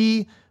realized that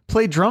he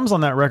played drums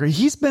on that record.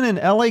 He's been in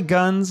LA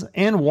Guns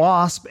and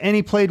Wasp, and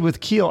he played with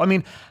Keel. I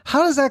mean,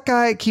 how does that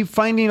guy keep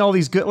finding all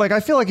these good, like,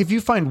 I feel like if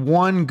you find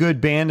one good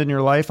band in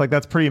your life, like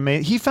that's pretty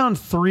amazing. He found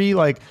 3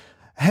 like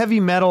heavy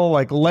metal,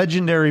 like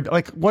legendary,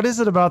 like what is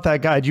it about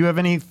that guy? Do you have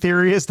any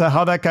theory as to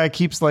how that guy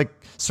keeps like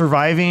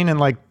surviving and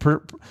like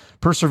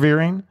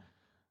persevering?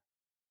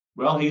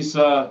 Well, he's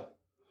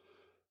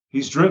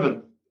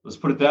driven. Let's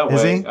put it that way.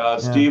 Is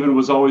he? Steven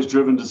was always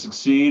driven to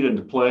succeed and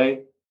to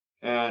play.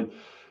 And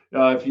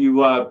if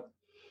you,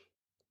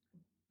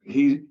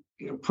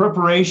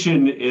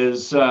 preparation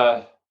is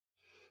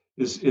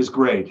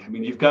great. I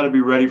mean, you've got to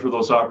be ready for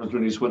those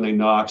opportunities when they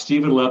knock.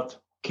 Steven left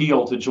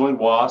Keel to join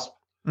Wasp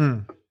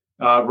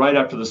right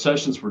after the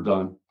sessions were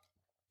done.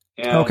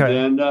 And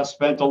then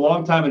spent a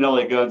long time in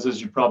LA Guns,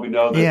 as you probably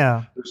know.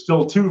 There's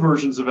still 2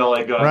 versions of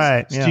LA Guns.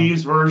 Right,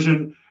 Steve's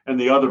version and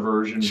the other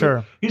version. Sure.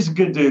 But he's a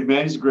good dude,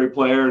 man. He's a great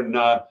player. And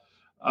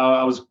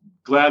I was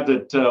glad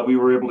that we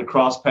were able to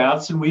cross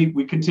paths, and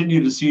we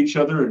continue to see each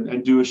other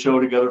and do a show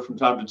together from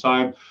time to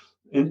time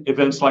in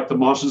events like the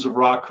Monsters of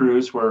Rock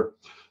cruise, where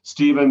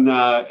Steven,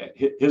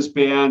 his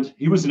band,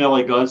 he was in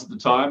LA Guns at the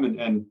time,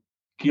 and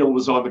Keel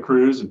was on the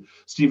cruise, and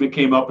Steven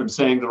came up and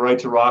sang The Right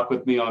to Rock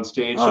with me on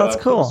stage. Oh, that's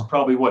cool. It was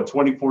probably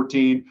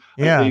 2014,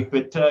 I think.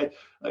 But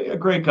a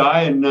great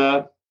guy, and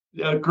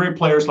great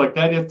players like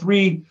that.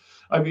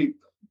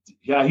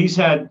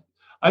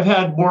 I've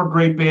had more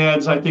great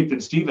bands, I think, than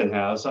Steven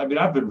has. I mean,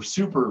 I've been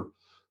super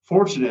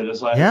fortunate,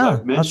 as I've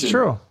mentioned, that's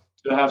true,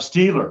 to have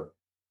Steeler,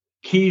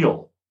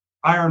 Keel,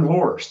 Iron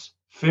Horse,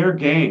 Fair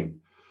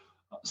Game,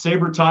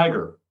 Saber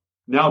Tiger,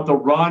 now the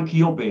Ron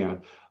Keel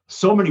band.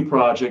 So many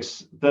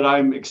projects that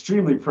I'm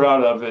extremely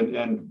proud of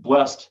and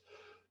blessed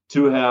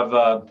to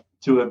have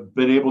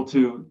been able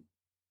to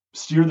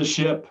steer the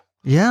ship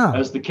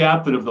as the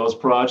captain of those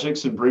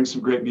projects and bring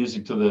some great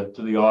music to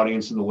the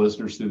audience and the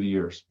listeners through the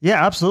years.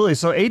 Yeah, absolutely.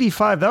 So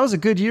 85, that was a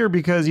good year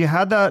because you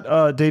had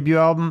that debut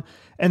album,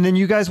 and then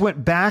you guys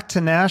went back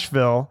to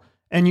Nashville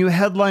and you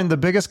headlined the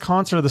biggest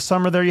concert of the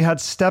summer there. You had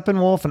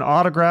Steppenwolf and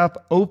Autograph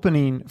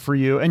opening for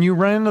you, and you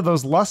ran into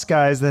those Lust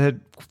guys that had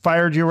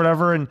fired you or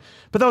whatever.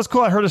 But that was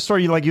cool. I heard a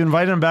story. You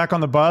invited them back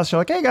on the bus. You're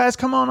like, hey guys,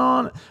 come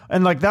on.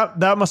 And like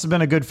that must have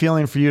been a good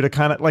feeling for you to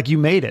kind of like, you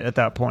made it at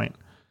that point.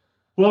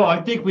 Well,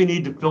 I think we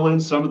need to fill in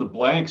some of the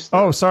blanks.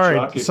 Sorry.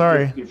 Chuck,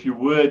 if you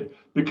would,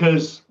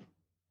 because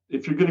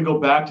if you're going to go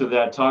back to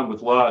that time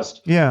with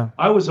Lust,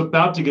 I was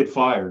about to get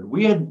fired.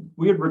 We had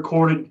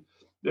recorded,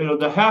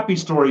 the happy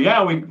story.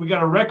 Yeah, we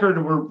got a record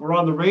and we're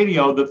on the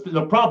radio.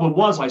 The problem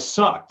was I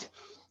sucked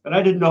and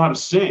I didn't know how to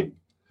sing.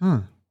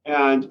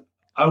 And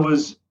I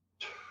was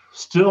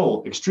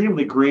still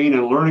extremely green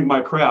and learning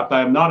my craft.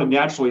 I am not a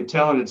naturally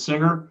talented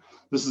singer.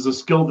 This is a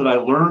skill that I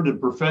learned and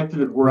perfected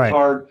and worked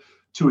hard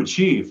to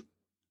achieve.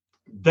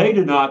 They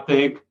did not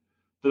think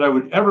that I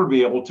would ever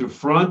be able to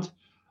front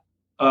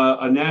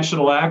a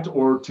national act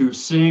or to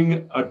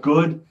sing a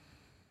good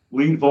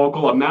lead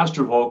vocal, a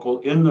master vocal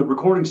in the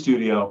recording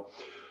studio.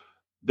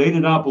 They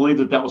did not believe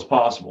that that was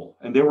possible.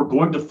 And they were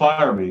going to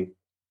fire me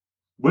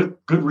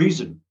with good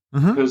reason.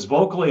 Because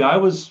vocally, I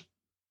wasn't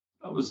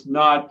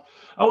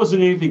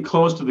anything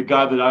close to the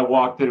guy that I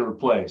walked in and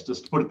replaced.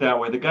 Just to put it that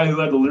way, the guy who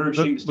had the lyric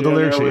sheet. The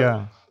lyric sheet,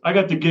 yeah. I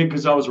got the gig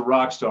because I was a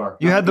rock star.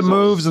 You had the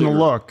moves and the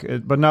look,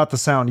 but not the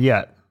sound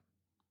yet.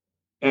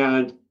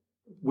 And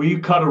we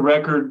cut a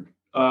record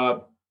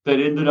that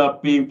ended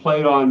up being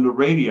played on the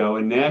radio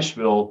in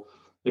Nashville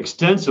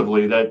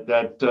extensively.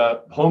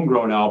 That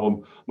Homegrown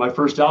album, my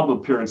first album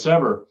appearance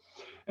ever,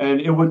 and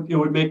it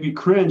would make me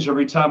cringe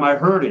every time I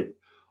heard it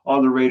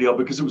on the radio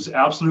because it was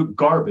absolute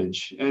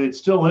garbage, and it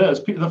still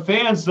is. The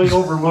fans, they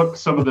overlook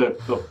some of the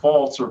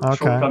faults or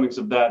shortcomings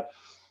of that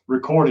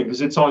recording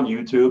because it's on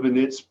YouTube and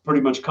it's pretty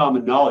much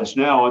common knowledge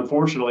now.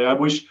 Unfortunately, I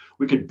wish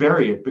we could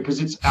bury it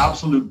because it's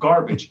absolute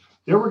garbage.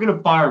 They were going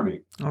to fire me.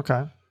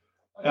 Okay.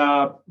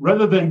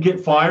 Rather than get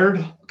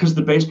fired, because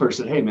the bass player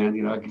said, "Hey man,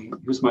 he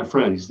was my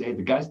friend." He said, "Hey,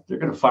 the guys, they're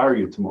going to fire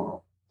you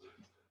tomorrow."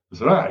 I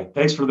said, "All right,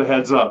 thanks for the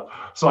heads up."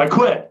 So I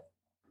quit,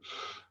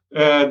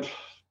 and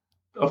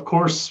of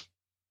course.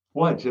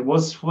 What? 4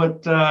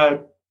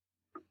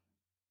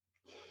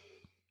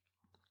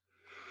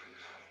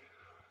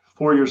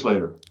 years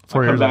later, I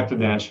come back to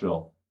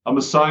Nashville. I'm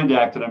a signed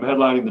act, and I'm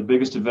headlining the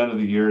biggest event of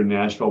the year in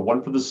Nashville,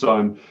 One for the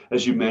Sun,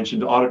 as you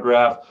mentioned,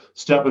 Autograph,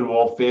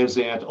 Steppenwolf, Van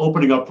Zandt,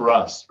 opening up for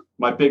us.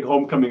 My big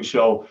homecoming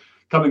show,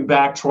 coming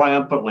back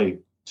triumphantly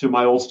to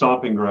my old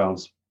stomping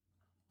grounds,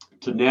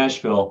 to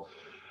Nashville.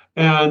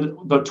 And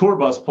the tour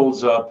bus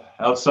pulls up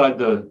outside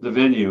the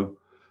venue,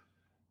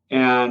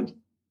 and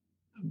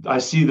I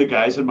see the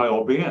guys in my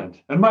old band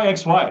and my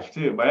ex-wife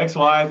too,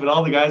 and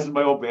all the guys in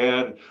my old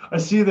band. I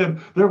see them,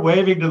 they're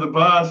waving to the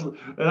bus,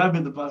 and I'm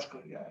in the bus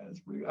going, yeah, that's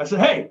pretty good. I said,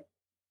 "Hey,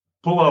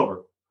 pull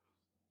over."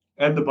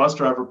 And the bus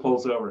driver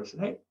pulls over. I said,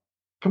 "Hey,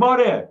 come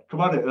on in.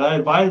 And I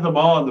invited them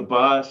all on the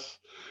bus.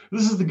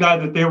 This is the guy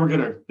that they were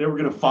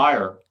gonna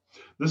fire.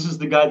 This is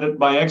the guy that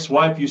my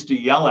ex-wife used to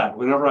yell at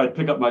whenever I'd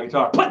pick up my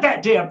guitar. "Put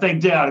that damn thing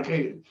down."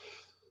 Okay.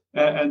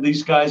 And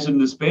these guys in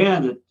this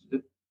band,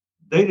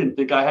 they didn't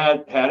think I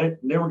had it,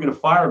 and they were going to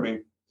fire me.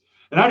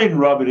 And I didn't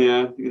rub it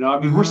in.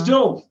 We're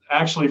still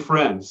actually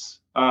friends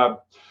to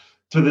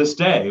this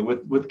day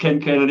with Ken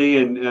Kennedy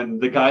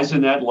and the guys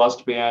in that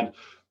Lust band.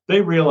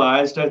 They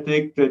realized, I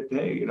think, that,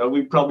 hey,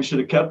 we probably should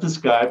have kept this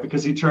guy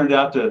because he turns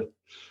out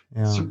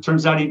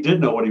he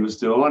did know what he was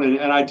doing.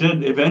 And I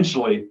did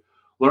eventually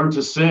learn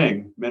to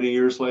sing many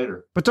years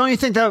later. But don't you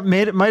think that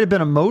might have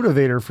been a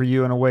motivator for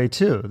you in a way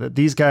too, that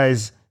these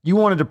guys, you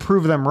wanted to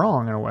prove them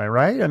wrong in a way,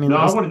 right? I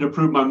wanted to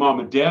prove my mom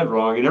and dad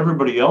wrong and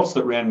everybody else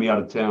that ran me out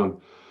of town.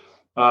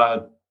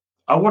 I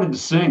wanted to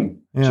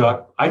sing,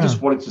 Chuck. I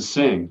just wanted to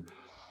sing.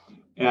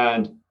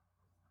 And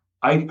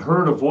I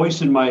heard a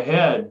voice in my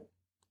head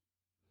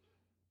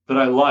that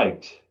I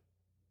liked.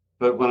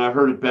 But when I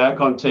heard it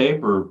back on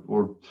tape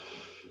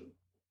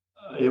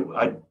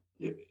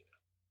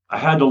I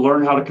had to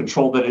learn how to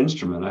control that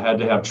instrument. I had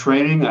to have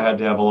training. I had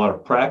to have a lot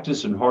of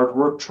practice and hard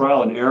work,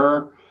 trial and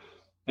error.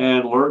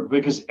 And learn,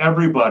 because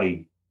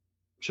everybody,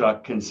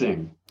 Chuck, can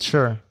sing.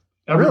 Sure.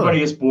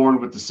 Everybody is born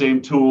with the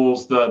same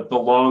tools, the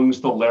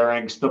lungs, the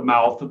larynx, the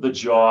mouth, the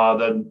jaw.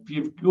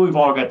 We've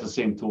all got the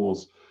same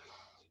tools.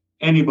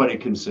 Anybody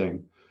can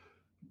sing.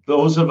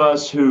 Those of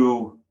us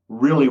who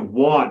really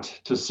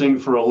want to sing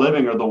for a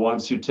living are the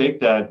ones who take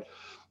that.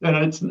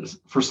 And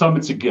for some,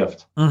 it's a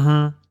gift.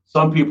 Mm-hmm.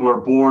 Some people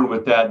are born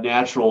with that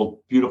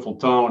natural, beautiful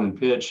tone and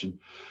pitch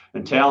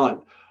and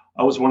talent.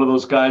 I was one of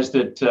those guys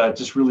that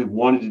just really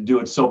wanted to do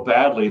it so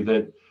badly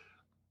that,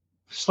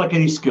 just like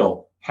any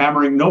skill,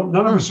 hammering. None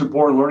of us are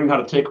born learning how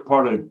to take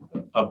apart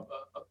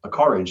a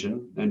car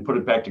engine and put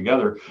it back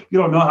together. You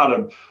don't know how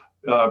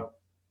to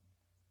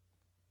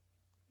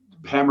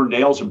hammer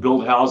nails or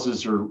build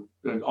houses or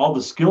all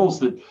the skills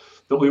that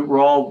we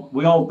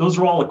all. Those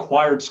are all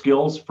acquired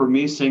skills. For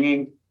me,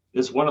 singing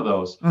is one of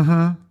those.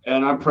 Mm-hmm.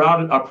 And I'm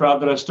proud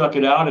that I stuck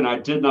it out and I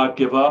did not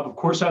give up. Of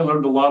course, I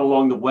learned a lot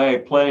along the way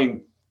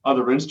playing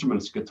other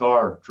instruments,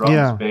 guitar,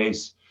 drums,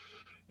 bass,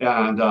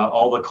 and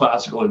all the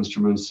classical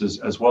instruments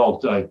as well,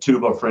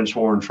 tuba, French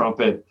horn,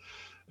 trumpet.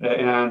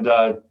 And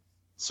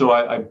so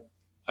I've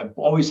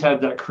always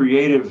had that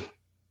creative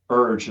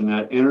urge and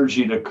that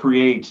energy to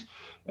create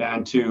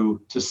and to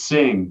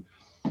sing.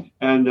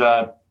 And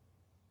a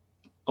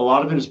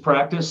lot of it is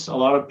practice. A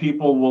lot of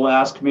people will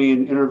ask me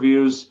in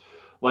interviews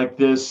like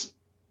this,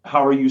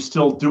 how are you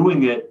still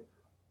doing it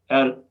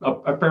at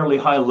a fairly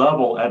high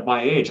level at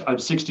my age? I'm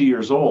 60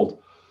 years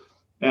old.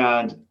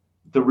 And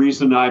the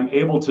reason I'm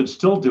able to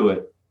still do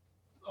it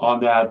on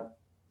that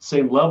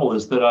same level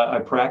is that I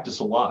practice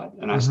a lot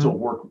and I still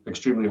work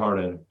extremely hard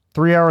at it.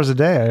 3 hours a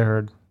day, I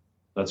heard.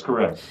 That's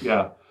correct.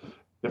 Yeah.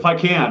 If I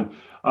can.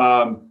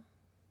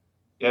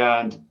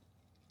 and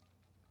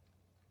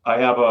I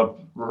have a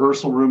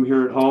rehearsal room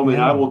here at home,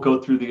 and I will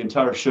go through the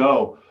entire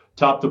show,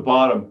 top to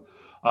bottom.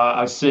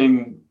 I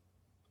sing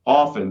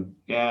often,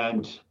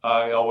 and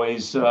I'm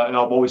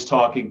always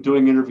talking,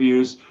 doing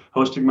interviews,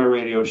 hosting my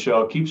radio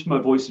show. It keeps my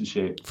voice in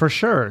shape. For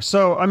sure.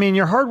 So, I mean,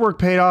 your hard work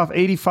paid off.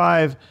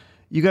 85,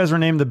 you guys were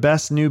named the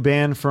best new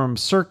band from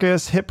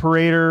Circus, Hit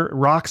Parader,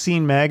 Rock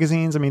Scene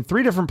magazines. I mean,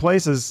 3 different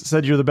places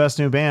said you're the best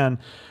new band.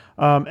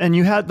 And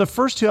you had the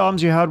first 2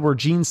 albums you had were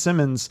Gene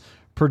Simmons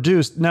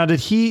produced. Now,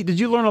 did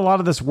you learn a lot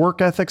of this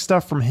work ethic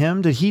stuff from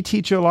him? Did he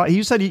teach you a lot?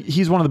 You said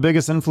he's one of the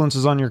biggest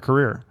influences on your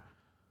career.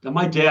 Now,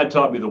 my dad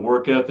taught me the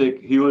work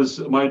ethic.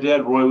 My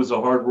dad, Roy, was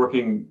a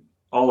hardworking,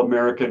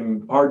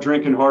 all-American, hard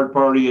drinking, hard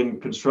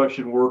partying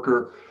construction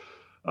worker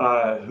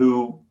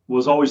who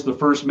was always the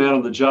first man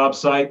on the job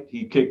site.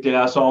 He kicked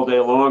ass all day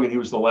long, and he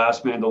was the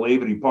last man to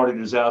leave, and he partied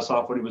his ass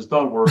off when he was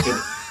done working.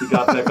 He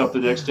got back up the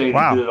next day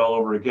and He did it all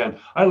over again.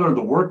 I learned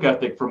the work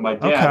ethic from my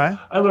dad.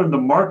 Okay. I learned the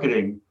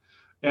marketing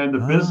and the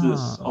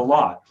business a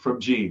lot from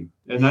Gene.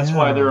 And that's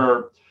why there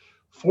are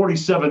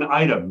 47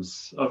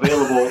 items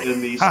available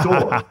in the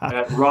store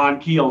at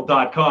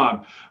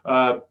ronkeel.com.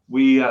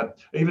 We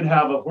even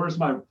have where's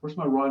my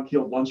Ron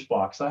Keel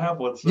lunchbox? I have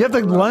one. You have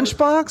the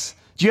lunchbox?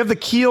 Do you have the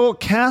Keel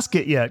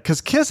casket yet?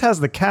 Because Kiss has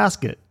the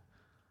casket.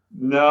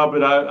 No,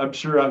 but I'm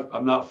sure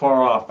I'm not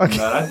far off from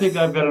that. I think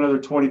I've got another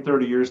 20,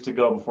 30 years to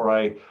go before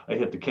I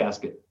hit the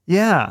casket.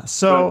 Yeah,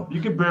 so but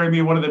you could bury me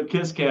in one of them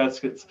Kiss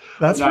caskets.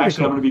 That's pretty actually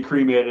cool. I'm going to be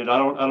cremated.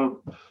 I'm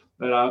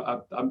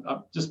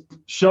just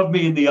shove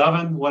me in the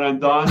oven when I'm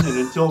done, and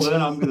until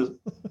then I'm going to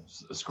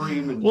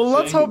scream and well,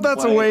 let's hope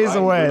that's a ways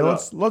away.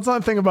 Let's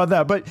not think about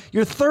that. But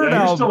your third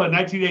album, you're still in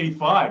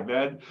 1985,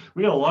 man.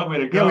 We got a long way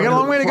to go. Yeah, we got a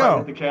long way to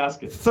go. The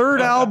casket.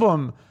 Third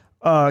album.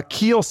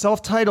 Keel,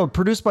 self-titled,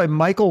 produced by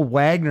Michael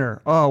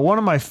Wagner. Oh, one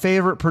of my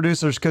favorite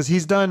producers because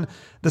he's done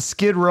the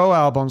Skid Row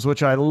albums,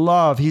 which I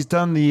love. He's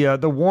done the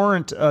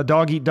Warrant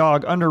Dog Eat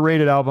Dog,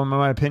 underrated album in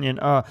my opinion.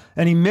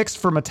 And he mixed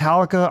for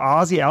Metallica,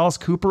 Ozzy, Alice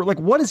Cooper. Like,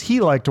 what is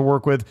he like to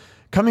work with?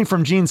 Coming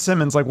from Gene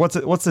Simmons, like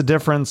what's the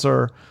difference?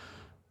 Or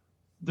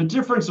the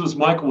difference was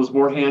Michael was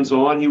more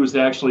hands-on. He was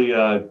actually,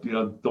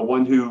 the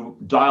one who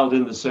dialed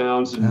in the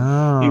sounds,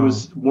 and he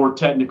was more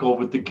technical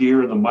with the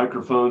gear and the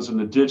microphones and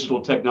the digital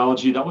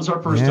technology. That was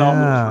our first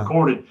album that was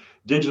recorded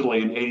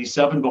digitally in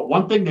 '87. But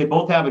one thing they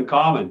both have in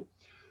common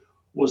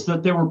was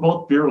that they were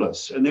both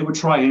fearless and they would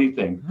try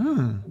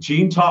anything.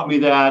 Gene taught me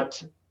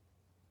that.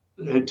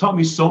 It taught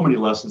me so many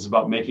lessons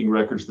about making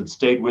records that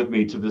stayed with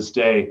me to this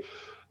day.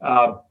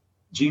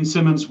 Gene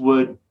Simmons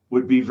would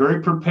be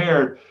very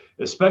prepared,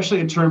 especially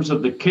in terms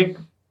of the kick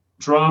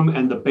drum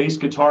and the bass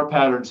guitar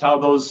patterns, how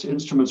those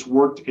instruments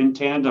worked in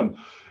tandem.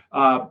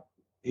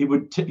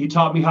 He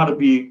taught me how to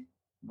be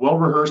well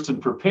rehearsed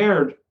and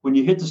prepared when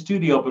you hit the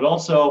studio, but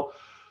also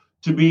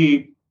to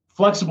be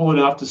flexible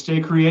enough to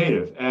stay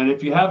creative. And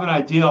if you have an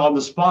idea on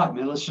the spot,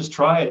 man, let's just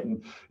try it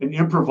and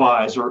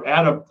improvise or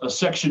add a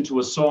section to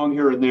a song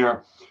here and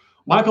there.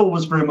 Michael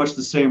was very much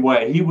the same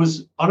way. He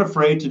was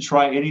unafraid to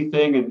try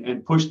anything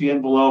and push the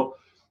envelope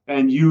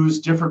and use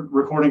different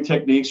recording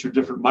techniques or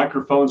different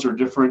microphones or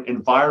different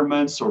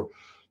environments or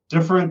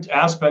different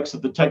aspects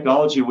of the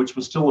technology, which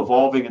was still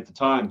evolving at the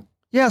time.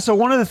 Yeah, so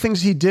one of the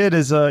things he did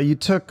is you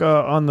took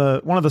on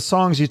one of the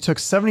songs, you took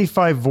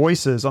 75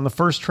 voices on the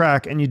first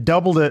track and you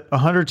doubled it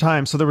 100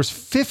 times. So there was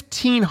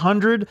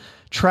 1,500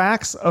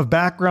 tracks of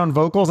background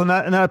vocals, and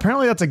that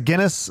apparently that's a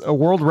Guinness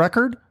World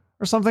Record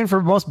or something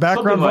for most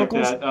background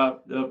vocals. Something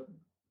like that.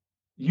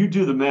 You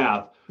do the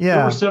math. Yeah.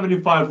 There were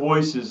 75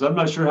 voices. I'm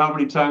not sure how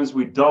many times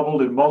we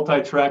doubled and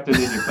multi-tracked it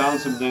and you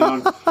bounce them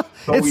down. But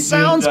it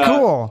sounds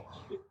cool.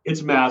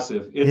 It's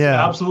massive. It's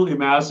absolutely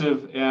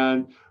massive.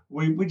 And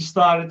we just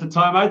thought at the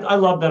time, I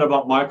love that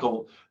about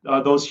Michael,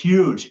 those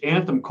huge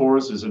anthem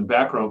choruses and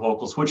background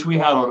vocals, which we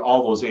had on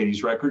all those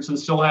 80s records and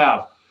still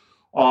have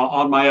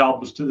on my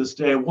albums to this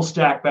day. We'll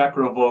stack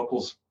background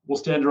vocals. We'll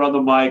stand around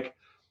the mic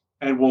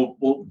and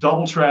we'll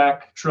double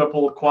track,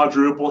 triple,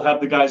 quadruple,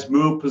 have the guys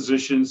move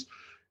positions.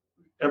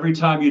 Every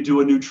time you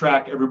do a new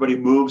track, everybody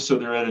moves so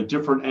they're at a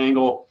different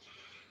angle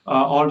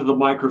onto the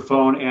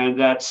microphone. And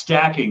that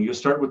stacking, you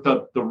start with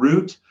the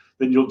root,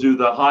 then you'll do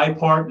the high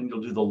part, and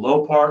you'll do the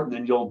low part, and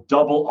then you'll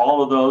double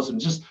all of those.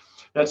 And just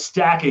that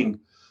stacking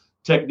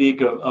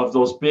technique of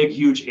those big,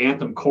 huge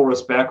anthem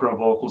chorus background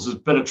vocals has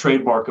been a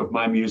trademark of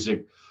my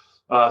music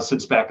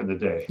since back in the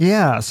day.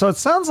 Yeah, so it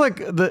sounds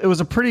like it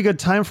was a pretty good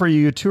time for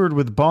you. You toured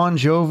with Bon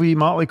Jovi,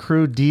 Motley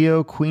Crue,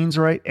 Dio,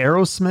 Queensryche,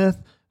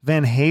 Aerosmith,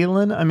 Van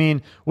Halen. I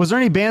mean, was there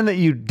any band that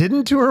you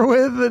didn't tour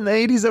with in the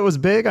 80s that was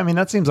big? I mean,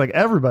 that seems like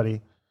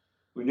everybody.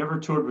 We never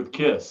toured with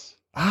Kiss.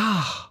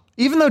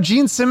 Even though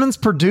Gene Simmons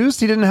produced,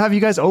 he didn't have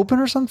you guys open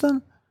or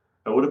something?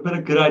 That would have been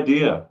a good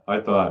idea, I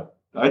thought.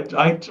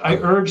 I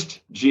urged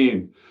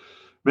Gene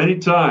many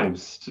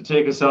times to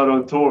take us out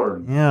on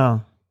tour. Yeah.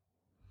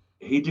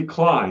 He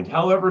declined.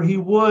 However, he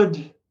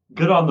would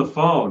get on the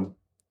phone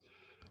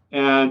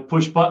and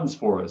push buttons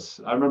for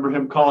us. I remember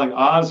him calling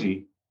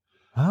Ozzy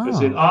I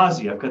said, Oh.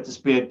 Ozzy, I've got this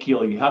band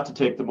Keel. You have to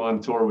take them on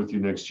tour with you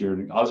next year.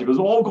 And Ozzy goes,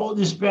 oh, go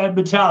this band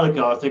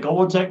Metallica. I think I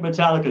won't take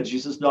Metallica. She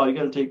says, no, you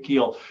got to take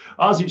Keel.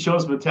 Ozzy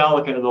chose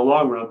Metallica in the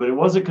long run, but it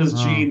wasn't because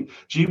Oh.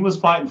 Gene was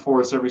fighting for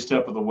us every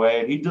step of the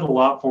way. And he did a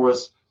lot for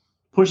us,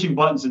 pushing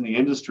buttons in the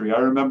industry. I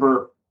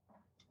remember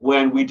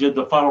when we did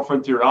the Final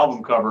Frontier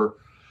album cover,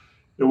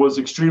 it was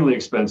extremely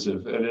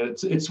expensive. And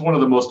it's one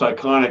of the most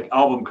iconic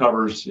album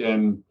covers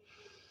in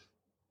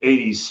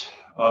 80s,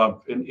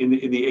 in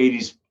the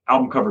 80s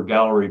album cover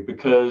gallery,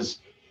 because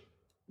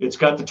it's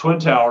got the Twin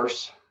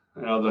Towers,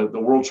 the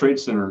World Trade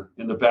Center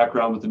in the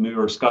background with the New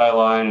York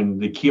skyline, and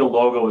the Keel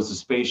logo is a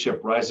spaceship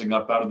rising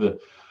up out of the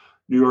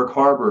New York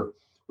harbor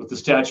with the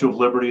Statue of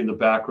Liberty in the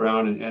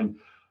background. And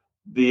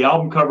the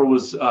album cover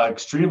was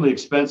extremely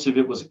expensive.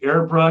 It was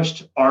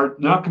airbrushed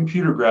art, not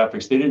computer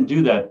graphics. They didn't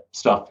do that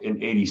stuff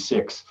in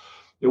 86.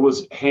 It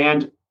was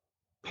hand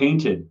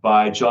painted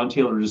by John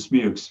Taylor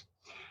Dismukes.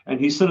 And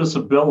he sent us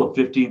a bill of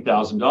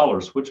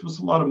 $15,000, which was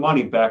a lot of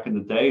money back in the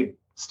day.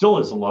 Still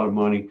is a lot of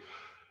money.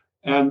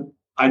 And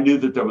I knew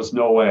that there was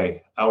no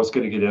way I was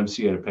going to get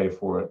MCA to pay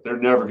for it. They're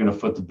never going to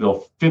foot the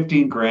bill.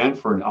 15 grand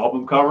for an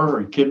album cover?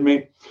 Are you kidding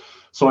me?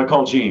 So I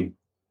called Gene.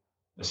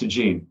 I said,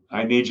 Gene,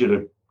 I need you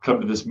to come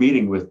to this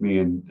meeting with me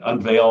and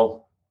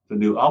unveil the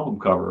new album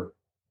cover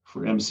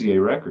for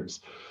MCA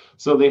Records.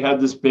 So they had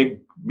this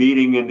big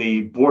meeting in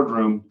the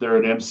boardroom there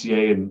at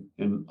MCA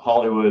in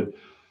Hollywood.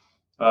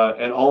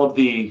 And all of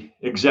the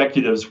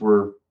executives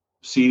were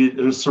seated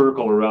in a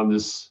circle around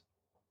this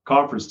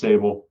conference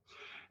table.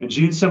 And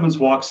Gene Simmons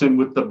walks in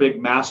with the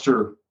big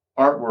master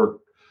artwork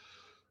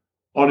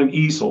on an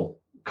easel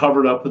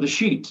covered up with a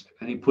sheet.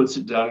 And he puts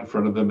it down in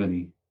front of them and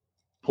he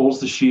pulls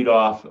the sheet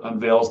off,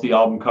 unveils the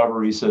album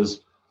cover. He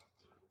says,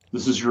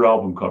 this is your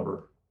album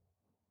cover.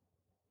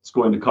 It's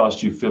going to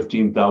cost you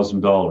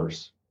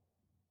 $15,000.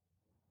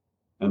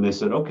 And they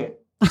said, okay.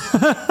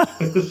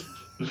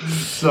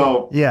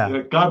 So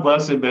Yeah. God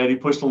bless him, man. He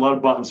pushed a lot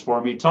of buttons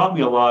for me. He taught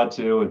me a lot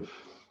too. And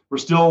we're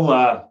still,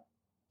 I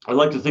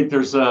like to think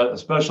there's a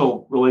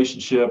special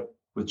relationship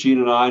with Gene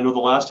and I. I know the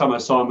last time I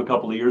saw him a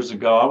couple of years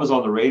ago, I was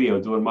on the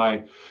radio doing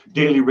my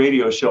daily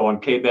radio show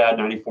on KBAD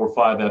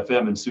 94.5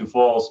 FM in Sioux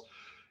Falls.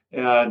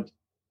 And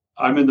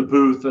I'm in the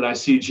booth and I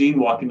see Gene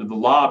walk into the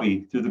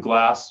lobby through the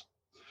glass.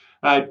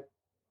 I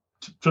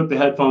took the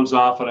headphones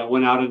off and I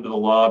went out into the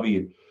lobby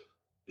and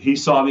he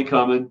saw me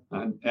coming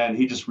and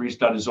he just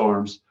reached out his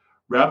arms,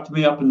 wrapped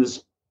me up in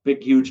this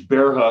big, huge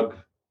bear hug,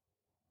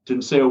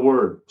 didn't say a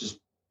word, just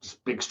this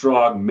big,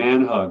 strong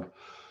man hug,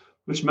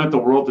 which meant the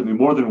world to me,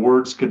 more than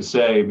words could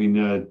say. I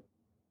mean,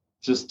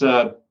 just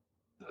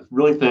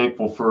really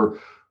thankful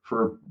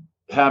for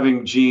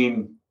having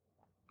Gene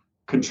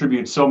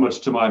contribute so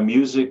much to my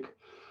music,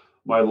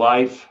 my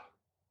life,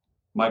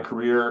 my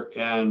career.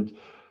 And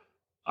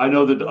I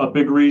know that a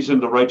big reason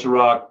The Right to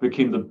Rock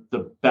became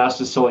the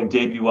fastest selling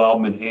debut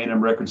album in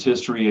A&M Records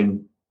history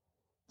in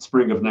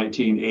spring of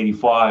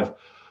 1985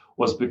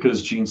 was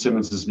because Gene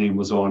Simmons' name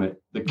was on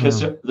it.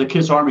 The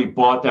Kiss Army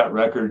bought that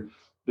record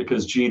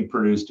because Gene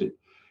produced it.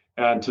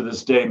 And to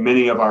this day,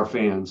 many of our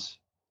fans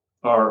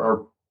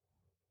were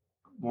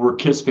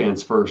Kiss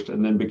fans first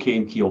and then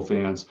became Keel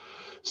fans.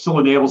 Still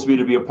enables me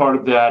to be a part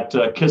of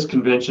that Kiss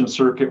convention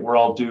circuit where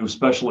I'll do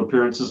special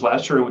appearances.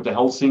 Last year I went to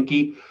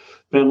Helsinki,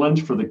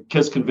 Finland for the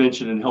Kiss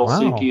convention in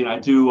Helsinki. Wow. And I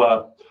do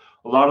a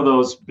lot of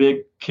those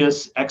big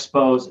Kiss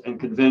expos and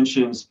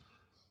conventions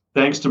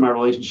thanks to my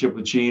relationship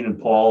with Gene and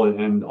Paul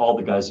and all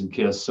the guys in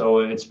Kiss. So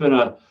it's been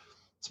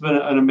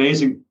an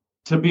amazing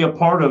to be a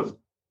part of,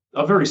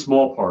 a very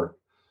small part,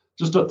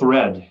 just a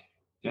thread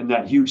in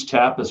that huge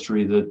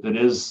tapestry that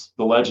is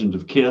the legend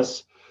of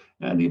Kiss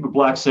and even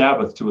Black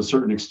Sabbath to a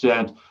certain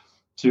extent,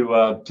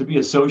 to be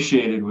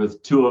associated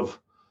with two of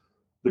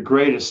the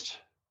greatest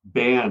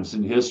bands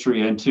in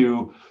history and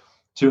to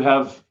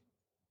have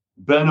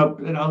been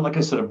like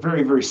I said, a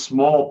very, very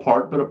small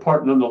part, but a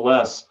part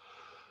nonetheless,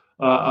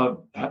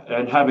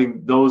 and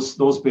having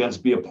those bands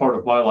be a part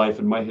of my life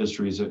and my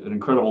history is an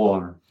incredible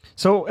honor.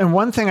 So, and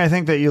one thing I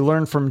think that you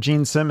learned from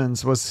Gene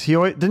Simmons was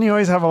didn't he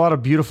always have a lot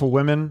of beautiful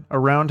women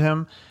around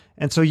him?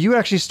 And so you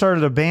actually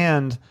started a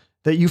band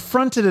that you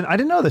fronted, I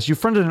didn't know this, you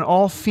fronted an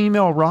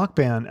all-female rock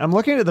band. I'm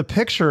looking at the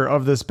picture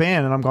of this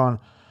band and I'm going,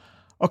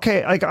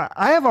 okay, like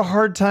I have a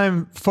hard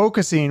time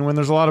focusing when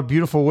there's a lot of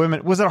beautiful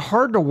women. Was it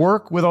hard to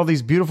work with all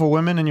these beautiful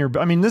women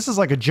I mean, this is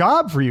like a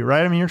job for you,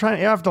 right? I mean, you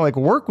have to like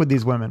work with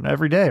these women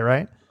every day,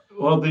 right?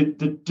 Well, the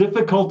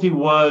difficulty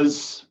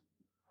was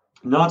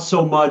not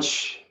so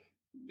much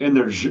in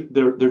their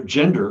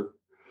gender,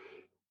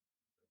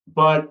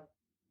 but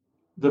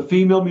the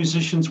female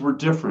musicians were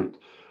different.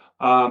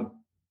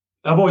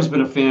 I've always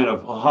been a fan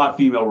of hot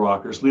female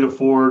rockers. Lita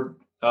Ford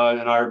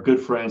and I are good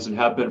friends and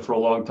have been for a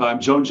long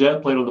time. Joan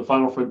Jett played on the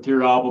Final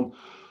Frontier album.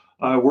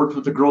 I worked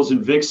with the girls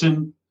in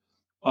Vixen,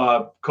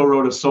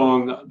 co-wrote a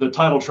song, the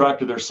title track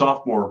to their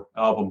sophomore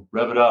album,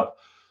 Rev It Up.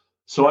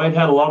 So I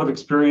had a lot of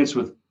experience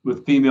with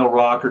female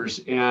rockers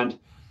and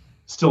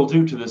still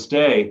do to this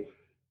day.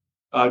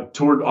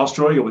 Toured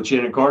Australia with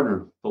Janet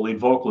Gardner, the lead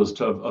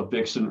vocalist of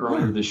Vixen,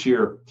 earlier this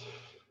year.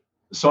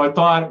 So I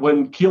thought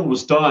when Keel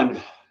was done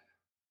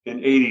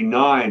in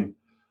 '89,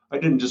 I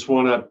didn't just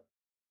want to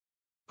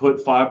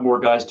put five more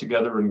guys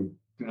together and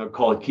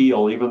call it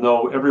Keel, even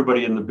though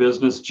everybody in the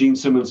business, Gene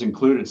Simmons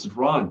included, said,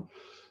 Ron,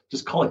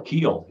 just call it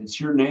Keel. It's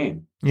your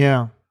name.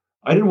 Yeah.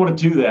 I didn't want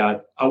to do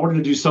that. I wanted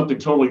to do something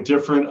totally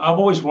different. I've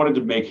always wanted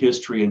to make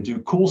history and do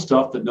cool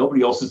stuff that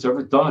nobody else has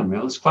ever done,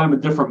 man. Let's climb a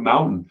different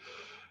mountain.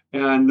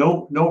 And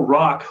no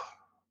rock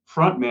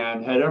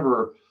frontman had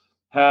ever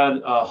had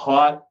a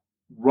hot,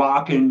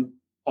 rockin',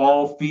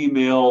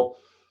 all-female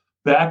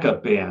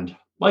backup band,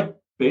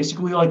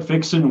 basically like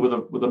Vixen with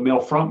a male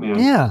frontman.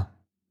 Yeah.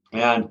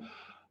 And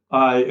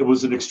it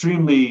was an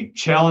extremely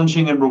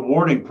challenging and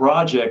rewarding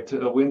project.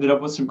 We ended up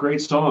with some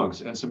great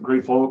songs and some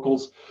great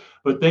vocals,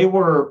 but they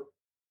were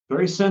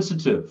very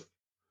sensitive.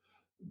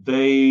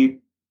 They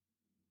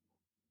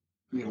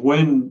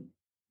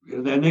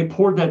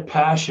poured that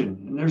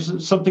passion. And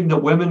there's something that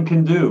women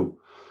can do.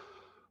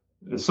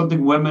 It's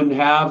something women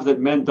have that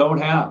men don't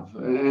have.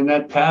 And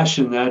that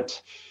passion,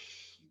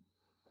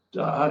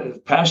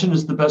 passion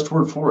is the best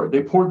word for it.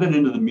 They poured that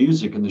into the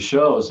music and the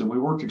shows, and we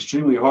worked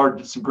extremely hard,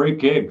 did some great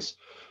gigs,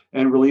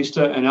 and released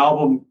an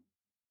album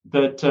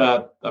that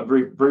I'm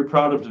very, very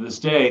proud of to this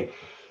day.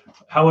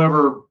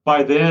 However,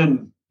 by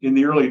then, in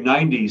the early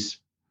 90s,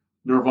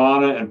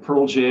 Nirvana and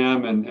Pearl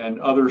Jam and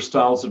other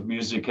styles of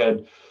music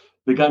had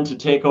begun to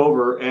take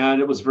over,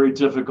 and it was very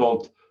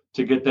difficult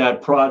to get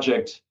that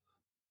project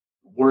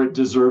where it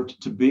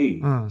deserved to be.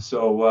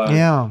 So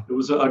it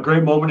was a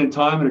great moment in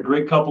time and a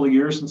great couple of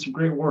years and some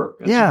great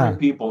work and some great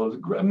people. It was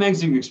an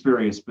amazing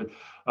experience, but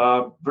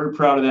very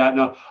proud of that.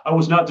 Now, I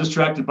was not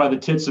distracted by the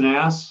tits and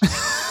ass.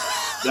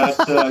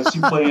 I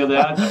see plenty of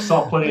that. I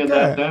saw plenty of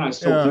that then. I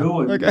still do.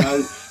 And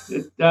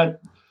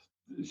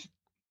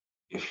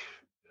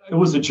it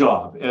was a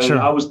job. And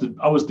I was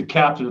the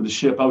captain of the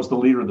ship. I was the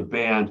leader of the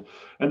band.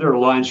 And there are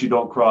lines you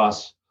don't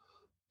cross.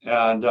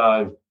 And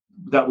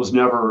that was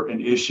never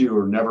an issue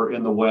or never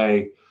in the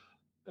way.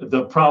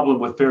 The problem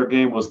with Fair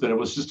Game was that it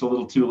was just a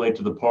little too late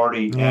to the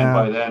party. Yeah. And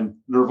by then,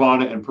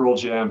 Nirvana and Pearl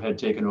Jam had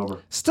taken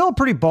over. Still a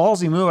pretty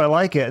ballsy move. I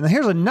like it. And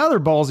here's another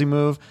ballsy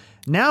move.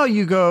 Now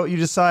you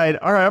decide,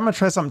 all right, I'm going to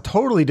try something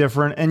totally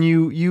different. And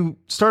you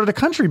started a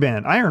country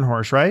band, Iron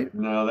Horse, right?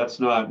 No, that's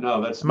not.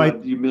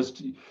 You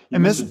missed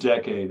a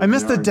decade. I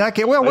missed a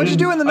decade. Well, what did you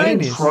do in the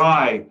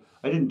 90s?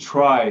 I didn't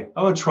try.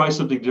 I would try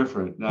something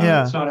different. No,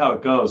 that's not how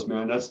it goes,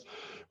 man. That's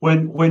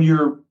when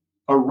you're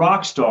a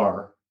rock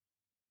star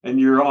and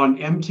you're on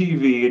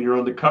MTV and you're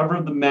on the cover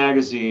of the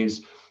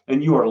magazines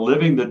and you are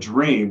living the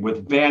dream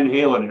with Van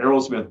Halen,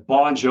 Aerosmith,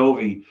 Bon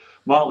Jovi,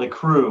 Motley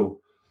Crue,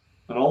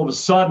 and all of a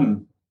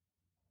sudden,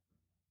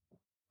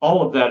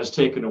 all of that is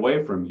taken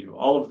away from you.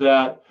 All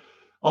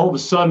of a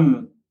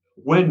sudden,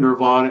 when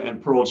Nirvana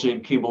and Pearl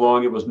Jam came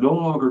along, it was no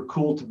longer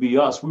cool to be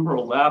us. We were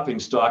a laughing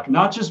stock,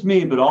 not just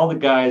me, but all the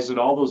guys and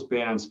all those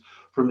bands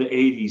from the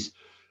 80s.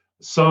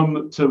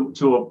 Some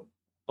to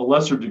a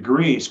lesser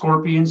degree.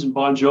 Scorpions and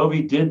Bon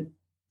Jovi did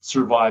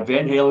survive.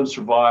 Van Halen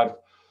survived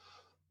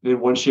in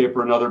one shape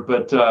or another,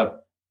 but I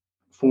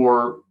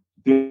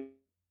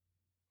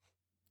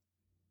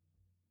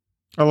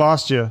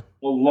lost you.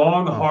 A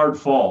long, hard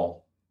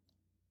fall.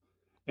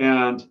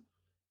 And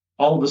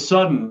all of a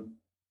sudden,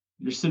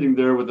 you're sitting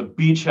there with a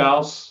beach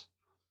house,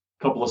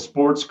 a couple of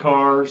sports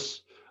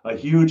cars, a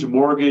huge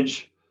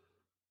mortgage,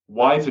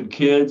 wife and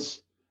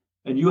kids,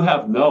 and you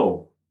have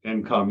no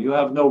income. You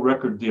have no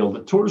record deal.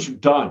 The tours are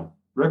done.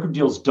 Record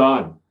deal's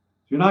done.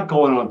 You're not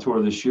going on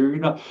tour this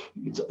year.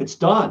 It's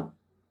done.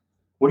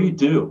 What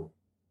do?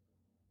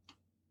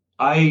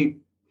 I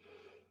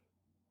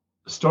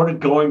started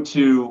going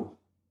to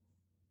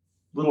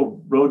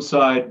little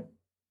roadside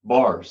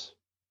bars,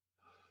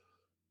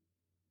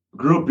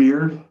 grew a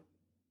beard,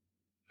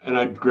 and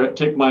I'd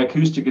take my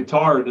acoustic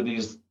guitar into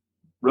these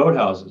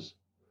roadhouses.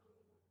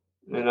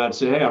 And I'd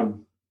say, hey,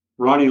 I'm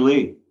Ronnie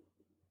Lee.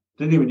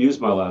 Didn't even use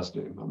my last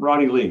name. I'm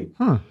Ronnie Lee.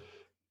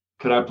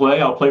 Can I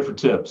play? I'll play for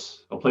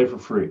tips. I'll play for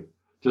free.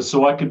 Just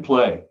so I could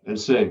play and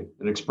sing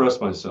and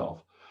express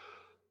myself.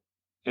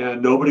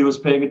 And nobody was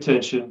paying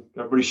attention.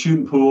 Everybody's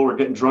shooting pool or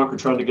getting drunk or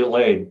trying to get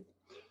laid.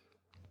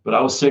 But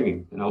I was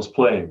singing and I was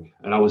playing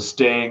and I was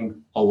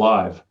staying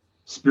alive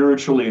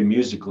spiritually and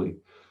musically.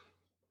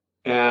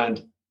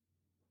 And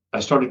I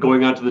started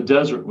going out to the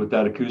desert with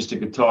that acoustic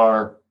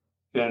guitar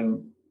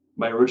in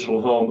my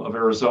original home of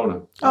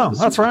Arizona. Oh,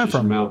 that's where I'm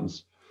from.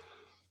 Mountains.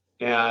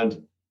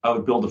 And I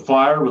would build a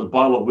fire with a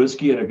bottle of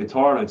whiskey and a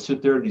guitar, and I'd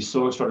sit there and these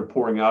songs started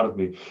pouring out of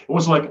me. It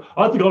wasn't like,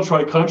 I think I'll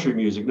try country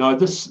music. No,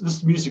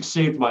 this music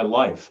saved my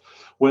life.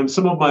 When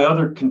some of my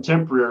other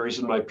contemporaries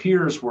and my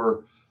peers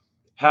were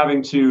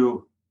having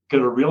to get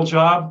a real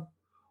job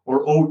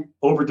or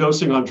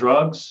overdosing on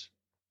drugs,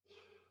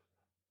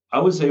 I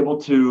was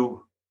able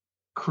to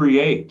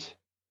create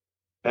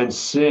and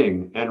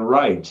sing and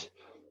write,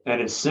 and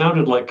it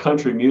sounded like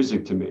country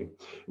music to me.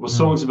 It was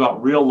songs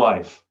about real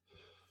life,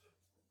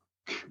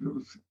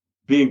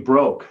 being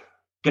broke,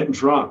 getting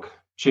drunk,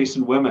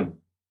 chasing women,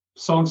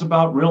 songs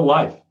about real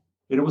life.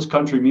 And it was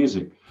country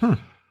music.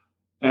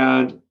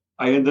 And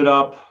I ended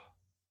up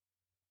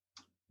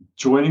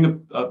I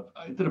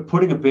ended up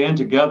putting a band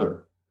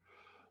together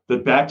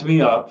that backed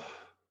me up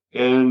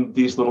in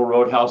these little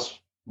roadhouse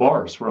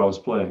bars where I was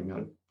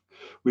playing.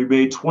 We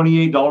made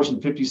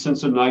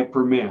 $28.50 a night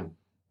per man.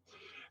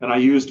 And I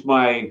used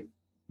my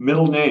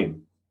middle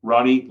name,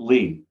 Ronnie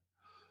Lee.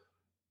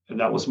 And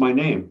that was my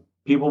name.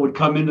 People would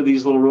come into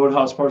these little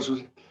roadhouse bars and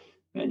say,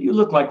 man, you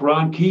look like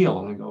Ron Keel.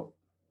 And I go,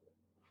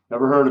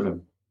 never heard of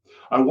him.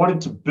 I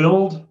wanted to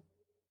build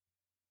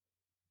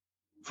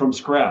from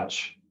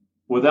scratch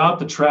without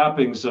the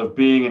trappings of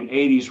being an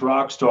 80s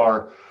rock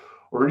star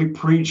or any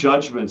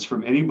prejudgments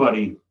from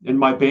anybody in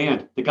my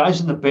band. The guys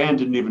in the band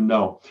didn't even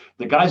know.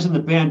 The guys in the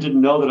band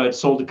didn't know that I'd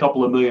sold a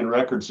couple of million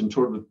records and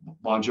toured with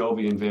Bon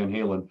Jovi and Van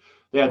Halen.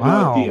 They had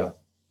no idea.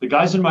 The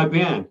guys in my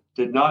band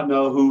did not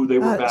know who they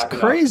were backing up.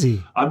 That's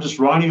crazy. I'm just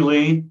Ronnie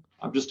Lee.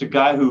 I'm just a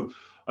guy who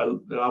I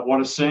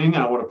want to sing,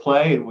 I want to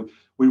play. And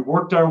we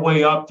worked our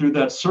way up through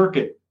that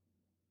circuit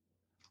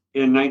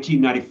in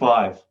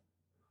 1995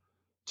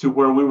 to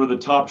where we were the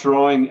top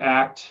drawing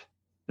act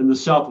in the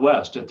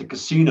Southwest at the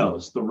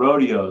casinos, the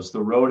rodeos,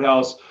 the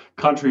roadhouse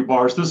country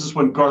bars. This is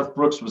when Garth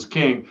Brooks was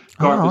king.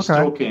 Garth is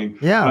still king.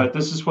 Yeah. But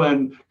this is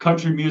when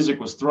country music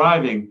was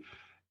thriving.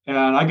 And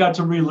I got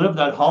to relive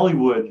that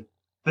Hollywood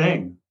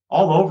thing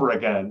all over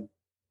again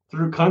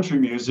through country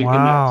music and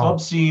that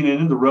club scene and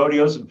in the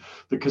rodeos and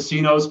the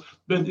casinos.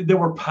 They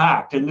were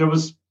packed, and there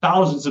was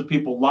thousands of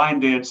people line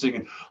dancing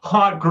and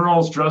hot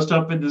girls dressed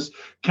up in this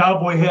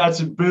cowboy hats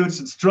and boots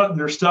and strutting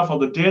their stuff on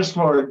the dance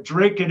floor and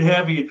drinking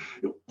heavy.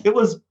 It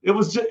was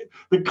just,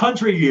 the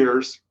country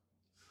years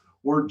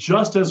were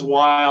just as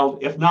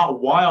wild, if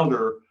not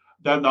wilder,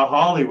 than the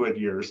Hollywood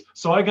years.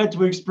 So I got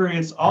to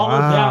experience all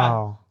of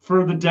that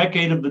for the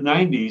decade of the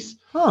 90s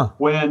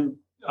when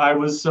I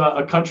was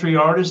a country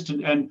artist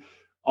and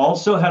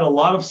also had a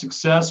lot of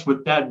success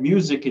with that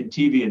music in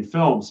TV and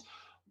films.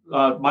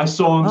 My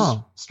songs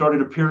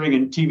started appearing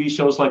in TV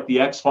shows like The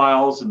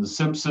X-Files and The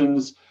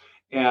Simpsons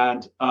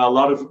and a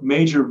lot of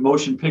major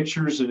motion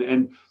pictures.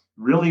 And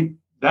really,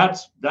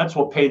 that's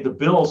what paid the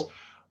bills.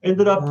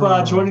 Ended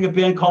up joining a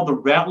band called The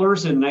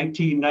Rattlers in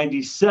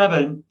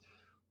 1997,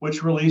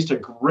 which released a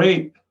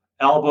great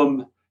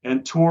album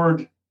and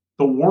toured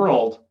the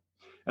world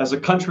as a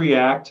country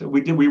act.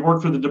 We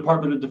worked for the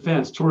Department of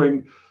Defense,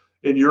 touring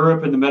in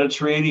Europe and the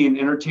Mediterranean,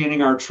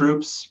 entertaining our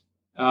troops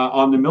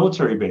on the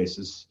military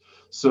bases.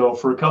 So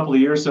for a couple of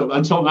years,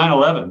 until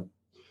 9/11,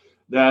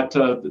 that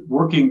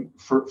working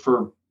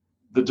for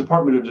the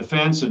Department of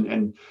Defense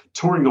and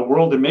touring the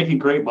world and making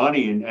great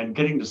money and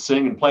getting to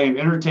sing and play and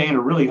entertain a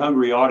really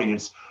hungry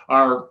audience,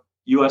 our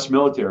U.S.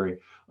 military.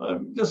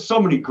 Just so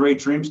many great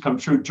dreams come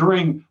true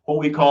during what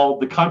we call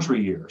the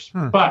country years.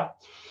 But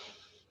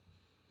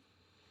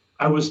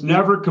I was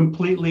never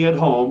completely at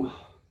home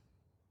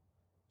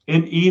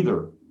in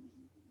either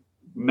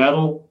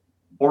metal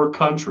or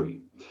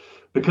country.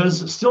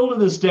 Because still to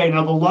this day,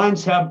 now the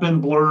lines have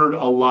been blurred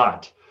a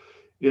lot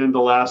in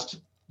the last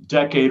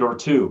decade or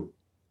two,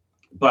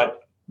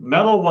 but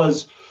metal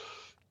was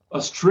a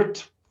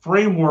strict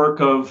framework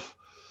of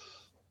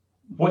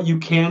what you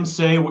can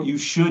say, what you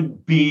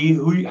should be,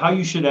 how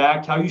you should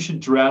act, how you should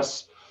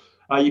dress.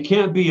 You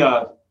can't be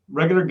a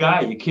regular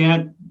guy. You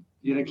can't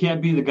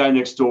be the guy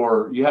next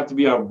door. You have to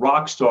be a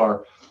rock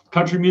star.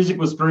 Country music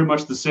was very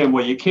much the same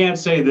way. You can't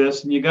say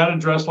this, and you got to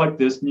dress like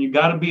this, and you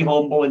got to be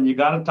humble, and you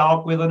got to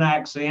talk with an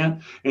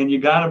accent, and you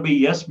got to be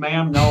yes,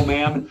 ma'am, no,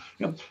 ma'am.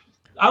 And,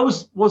 I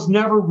was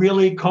never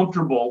really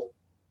comfortable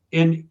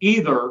in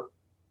either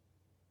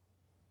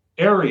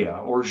area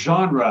or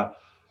genre.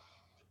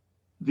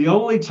 The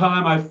only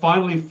time I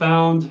finally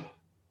found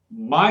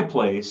my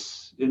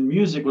place in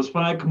music was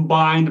when I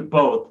combined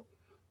both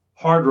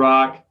hard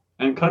rock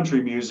and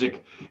country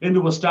music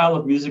into a style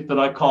of music that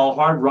I call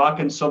hard rock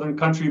and Southern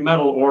country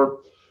metal,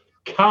 or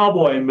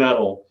cowboy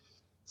metal,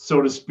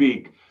 so to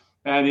speak.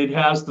 And it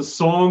has the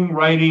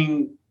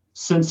songwriting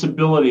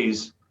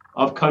sensibilities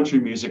of country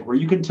music, where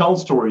you can tell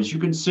stories, you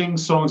can sing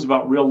songs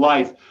about real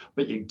life,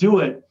 but you do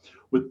it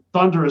with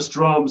thunderous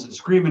drums and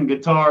screaming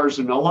guitars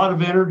and a lot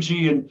of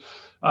energy. And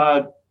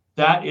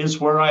that is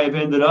where I have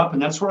ended up.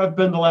 And that's where I've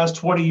been the last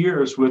 20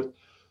 years with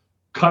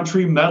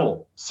country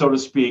metal, so to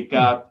speak.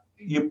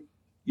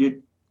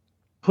 You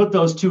put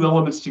those two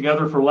elements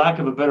together, for lack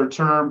of a better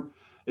term,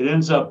 it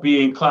ends up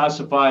being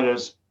classified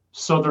as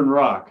Southern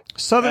rock.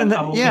 Southern,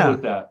 I'm okay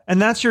with that.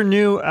 And that's your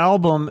new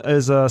album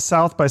is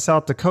South by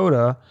South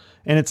Dakota,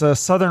 and it's a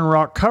Southern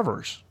rock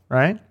covers,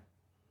 right?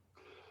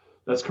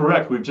 That's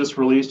correct. We've just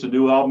released a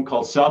new album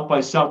called South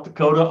by South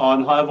Dakota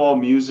on Highball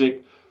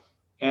Music,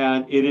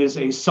 and it is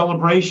a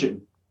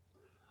celebration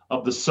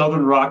of the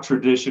Southern rock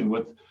tradition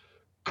with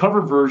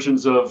cover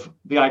versions of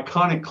the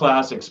iconic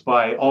classics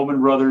by Allman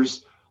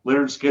Brothers,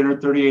 Leonard Skinner,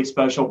 38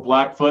 Special,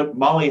 Blackfoot,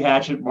 Molly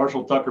Hatchet,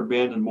 Marshall Tucker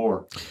Band, and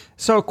more.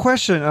 So,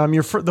 question: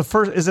 the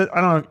first is it?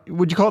 I don't know.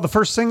 Would you call it the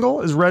first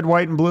single? Is Red,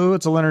 White, and Blue?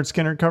 It's a Leonard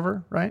Skinner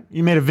cover, right?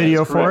 You made a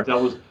video for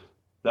it.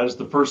 That is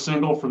the first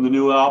single from the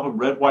new album,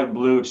 Red, White, and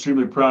Blue.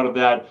 Extremely proud of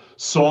that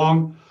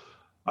song.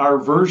 Our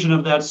version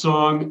of that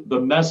song, the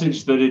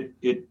message that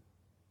it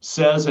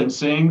says and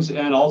sings,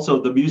 and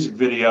also the music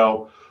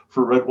video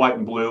for Red, White,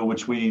 and Blue,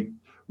 which we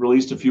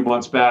released a few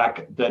months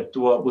back, that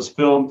was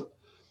filmed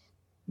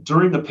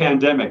during the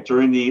pandemic,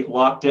 during the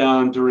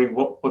lockdown, during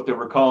what they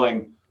were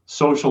calling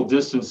social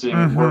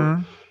distancing,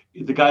 where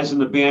the guys in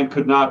the band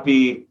could not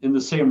be in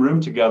the same room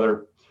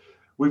together.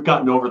 We've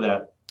gotten over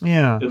that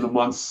in the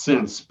months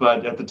since.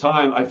 But at the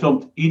time, I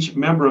filmed each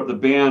member of the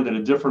band at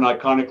a different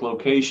iconic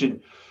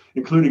location,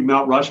 including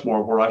Mount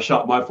Rushmore, where I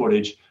shot my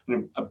footage.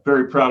 And I'm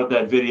very proud of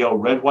that video,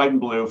 Red, White, and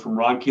Blue from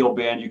Ron Keel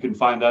Band. You can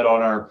find that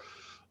on our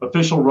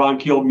official Ron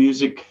Keel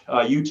Music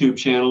YouTube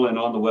channel and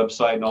on the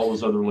website, and all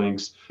those other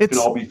links can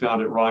all be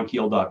found at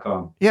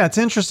ronkeel.com. Yeah, it's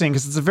interesting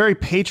because it's a very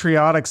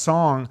patriotic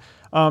song.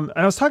 And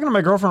I was talking to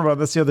my girlfriend about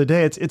this the other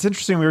day. It's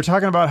interesting. We were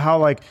talking about how,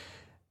 like,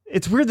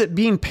 it's weird that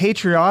being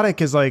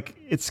patriotic is like,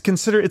 it's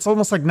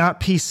almost like not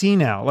PC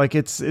now. Like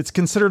it's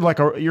considered like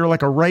you're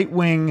like a right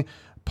wing,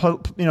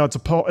 it's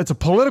a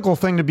political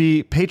thing to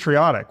be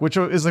patriotic, which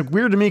is like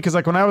weird to me. Cause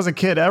like when I was a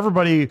kid,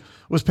 everybody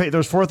was, there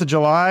was 4th of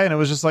July and it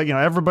was just like,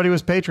 everybody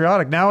was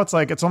patriotic. Now it's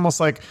like, it's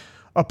almost like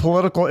a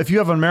political, if you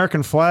have an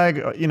American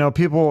flag,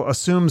 people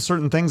assume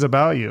certain things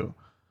about you.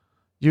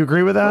 Do you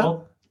agree with that?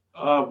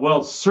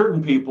 Well,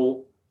 certain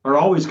people are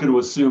always going to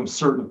assume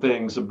certain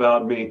things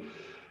about me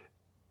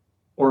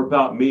or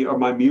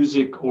my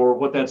music or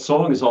what that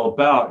song is all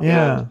about.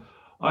 Yeah. And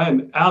I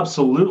am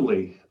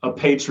absolutely a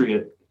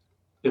patriot,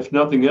 if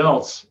nothing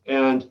else.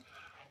 And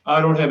I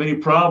don't have any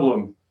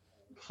problem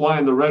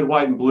flying the red,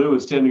 white, and blue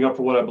and standing up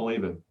for what I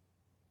believe in.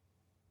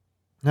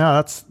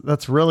 No,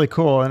 that's really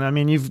cool. And I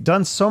mean, you've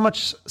done so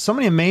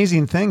many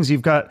amazing things.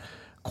 You've got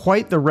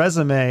quite the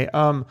resume.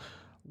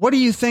 What do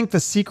you think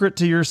the secret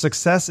to your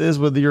success is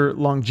with your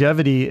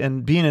longevity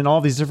and being in all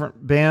these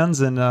different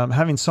bands and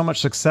having so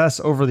much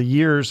success over the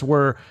years,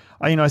 where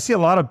I see a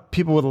lot of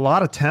people with a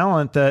lot of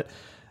talent that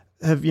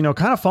have,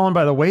 kind of fallen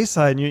by the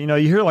wayside. And you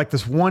hear like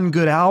this one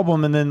good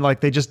album and then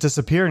like they just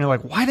disappear and you're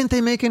like, why didn't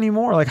they make any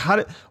more? Like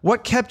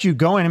what kept you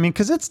going? I mean,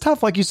 cause it's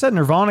tough. Like you said,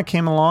 Nirvana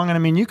came along and I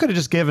mean, you could have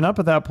just given up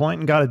at that point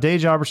and got a day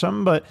job or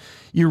something, but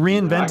you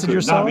reinvented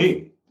yourself. Not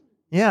me.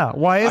 Yeah.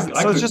 Why is it?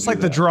 So it's just like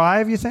the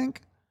drive, you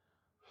think?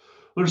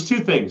 There's two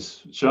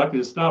things, Chuck.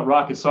 It's not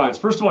rocket science.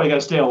 First of all, you got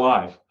to stay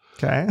alive.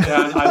 Okay. And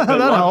I've been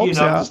lucky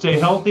enough to stay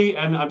healthy,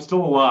 and I'm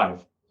still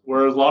alive.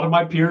 Whereas a lot of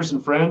my peers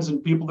and friends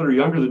and people that are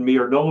younger than me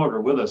are no longer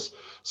with us.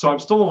 So I'm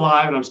still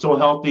alive and I'm still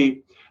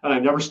healthy, and I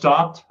never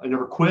stopped. I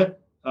never quit.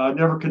 I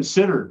never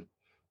considered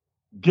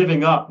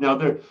giving up. Now,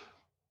 there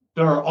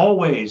are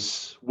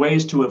always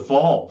ways to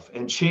evolve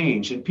and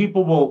change, and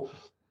people will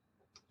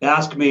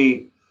ask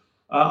me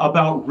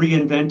about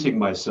reinventing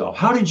myself.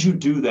 How did you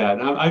do that?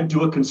 And I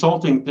do a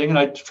consulting thing, and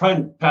I try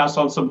and pass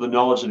on some of the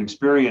knowledge and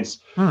experience,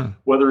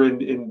 whether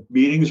in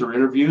meetings or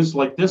interviews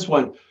like this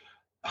one.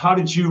 How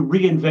did you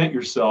reinvent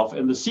yourself?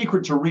 And the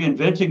secret to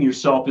reinventing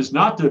yourself is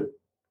not to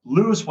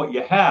lose what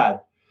you had.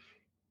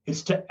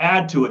 It's to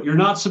add to it. You're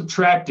not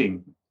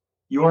subtracting.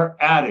 You're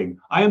adding.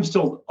 I am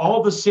still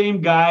all the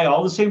same guy,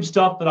 all the same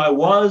stuff that I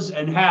was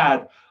and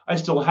had. I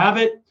still have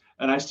it,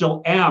 and I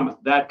still am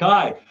that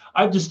guy.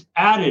 I've just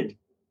added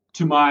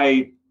to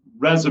my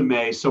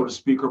resume, so to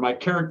speak, or my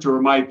character,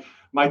 or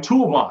my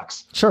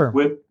toolbox. Sure.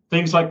 With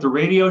things like the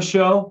radio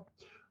show,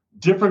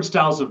 different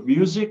styles of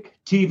music,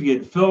 TV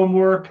and film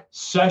work,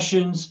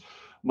 sessions,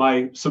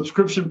 my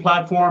subscription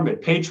platform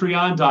at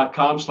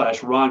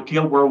patreon.com/Ron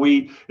Keel, where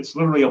it's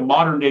literally a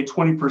modern day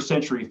 21st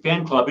century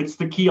fan club. It's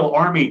the Keel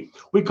Army.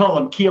 We call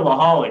them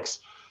Keelaholics.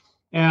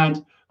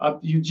 And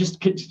you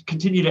just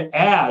continue to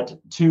add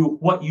to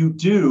what you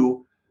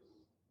do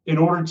in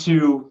order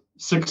to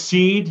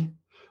succeed.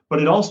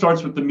 But it all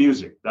starts with the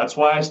music. That's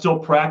why I still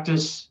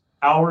practice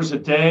hours a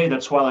day.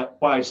 That's why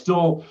I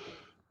still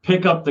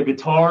pick up the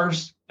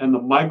guitars and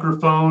the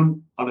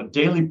microphone on a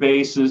daily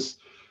basis.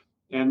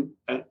 And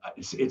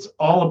it's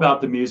all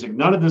about the music.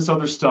 None of this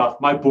other stuff,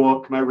 my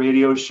book, my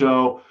radio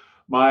show,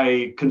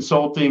 my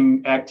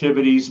consulting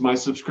activities, my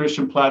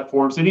subscription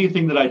platforms,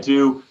 anything that I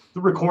do,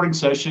 the recording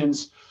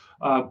sessions,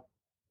 none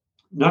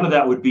of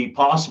that would be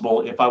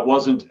possible if I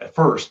wasn't at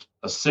first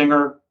a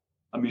singer,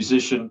 a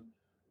musician,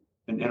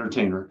 an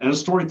entertainer, and a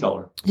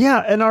storyteller.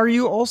 Yeah. And are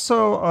you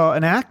also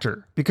an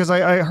actor? Because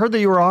I heard that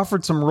you were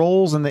offered some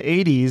roles in the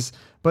 80s,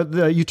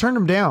 but you turned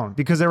them down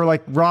because they were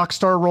like rock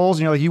star roles,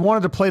 and you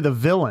wanted to play the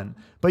villain.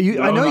 But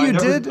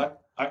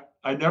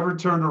I never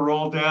turned a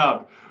role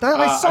down.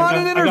 I saw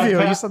in an interview.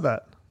 You said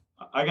that.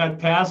 I got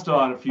passed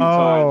on a few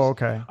times. Oh,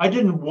 okay. I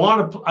didn't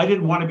want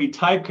to be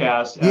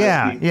typecast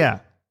as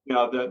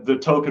the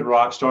token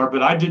rock star,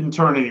 but I didn't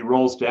turn any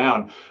roles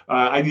down.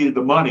 I needed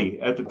the money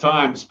at the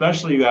time,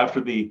 especially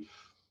after the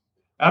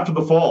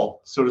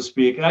fall, so to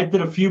speak. And I did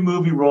a few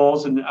movie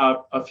roles and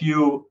a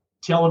few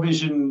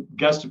television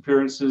guest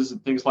appearances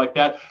and things like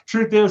that.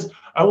 Truth is,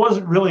 I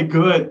wasn't really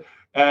good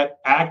at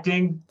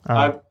acting.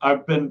 I've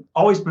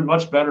always been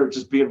much better at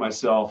just being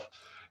myself,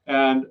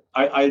 and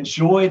I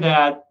enjoy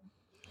that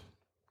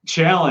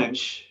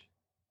challenge.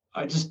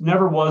 I just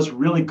never was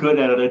really good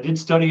at it. I did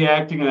study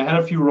acting, and I had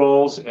a few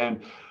roles, and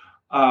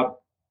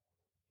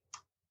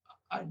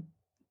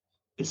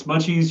it's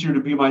much easier to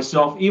be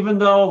myself, even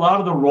though a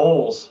lot of the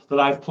roles that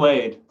I've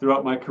played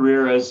throughout my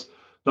career as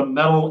the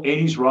metal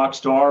 80s rock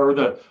star or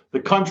the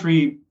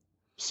country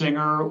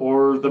singer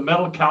or the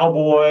metal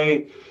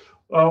cowboy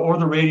or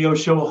the radio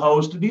show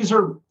host, these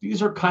are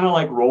kind of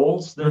like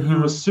roles that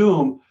you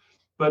assume,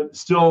 but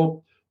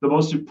still the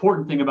most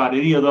important thing about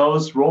any of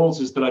those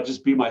roles is that I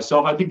just be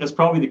myself. I think that's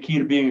probably the key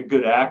to being a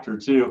good actor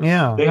too.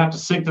 Yeah. They have to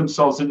sink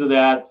themselves into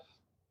that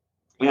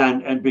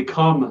and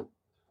become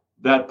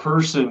that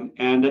person.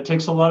 And it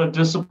takes a lot of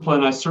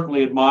discipline. I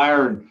certainly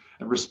admire and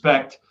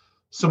respect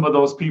some of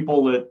those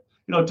people that,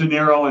 De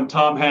Niro and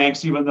Tom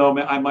Hanks, even though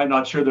I might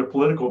not share their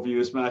political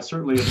views, man, I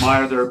certainly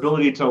admire their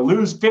ability to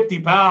lose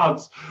 50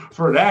 pounds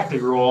for an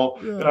acting role,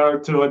 or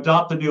to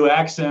adopt a new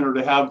accent, or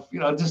to have,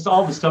 just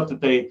all the stuff that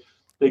they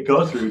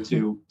go through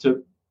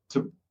to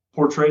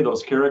portray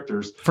those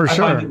characters. For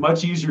sure. I find it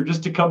much easier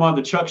just to come on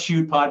the Chuck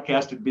Shoot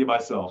podcast and be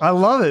myself. I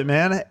love it,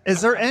 man. Is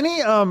there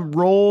any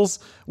roles,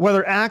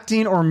 whether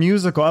acting or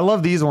musical? I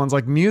love these ones,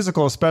 like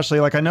musical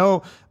especially. Like I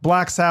know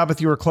Black Sabbath,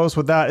 you were close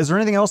with that. Is there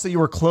anything else that you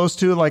were close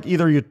to? Like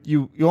either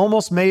you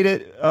almost made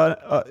it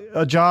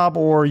a job,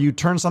 or you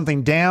turned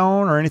something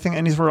down, or any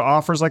sort of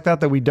offers like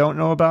that we don't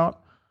know about?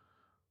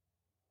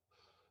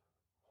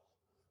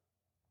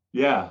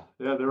 Yeah,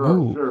 there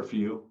are a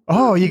few.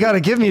 Oh, you got to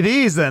give me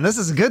these then. This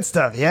is good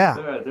stuff.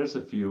 Yeah. There's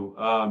a few.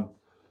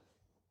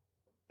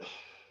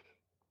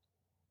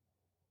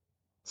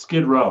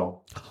 Skid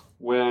Row,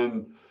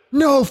 when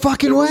no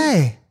fucking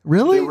way.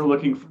 Really? They were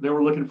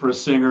looking for a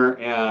singer,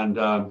 and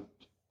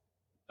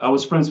I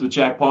was friends with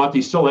Jack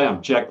Ponte, still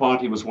am. Jack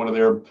Ponte was one of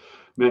their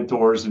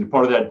mentors and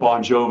part of that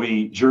Bon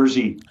Jovi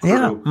Jersey crew.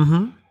 Yeah.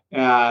 Mm-hmm.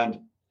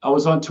 And I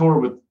was on tour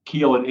with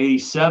Keel in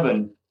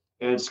 '87.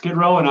 And Skid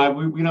Row and I,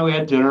 we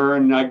had dinner,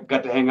 and I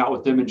got to hang out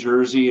with them in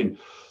Jersey. And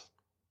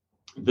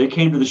they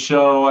came to the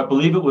show. I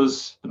believe it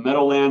was the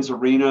Meadowlands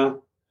Arena.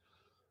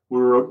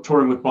 We were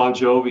touring with Bon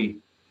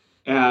Jovi,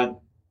 and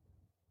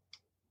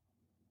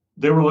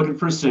they were looking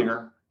for a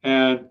singer.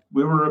 And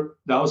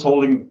I was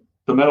holding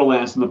the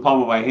Meadowlands in the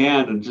palm of my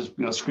hand and just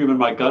screaming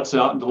my guts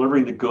out and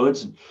delivering the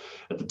goods and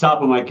at the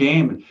top of my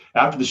game. And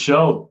after the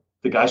show,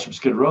 the guys from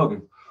Skid Row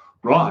go,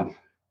 "Ron,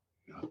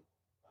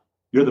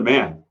 you're the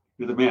man.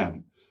 You're the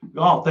man."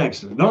 "Oh,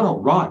 thanks." No,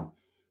 Ron,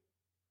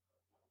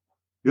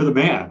 you're the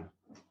man.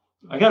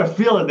 I got a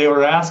feeling they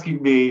were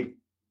asking me,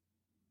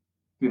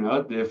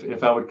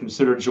 if I would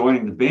consider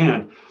joining the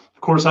band.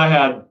 Of course, I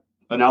had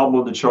an album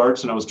on the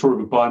charts, and I was touring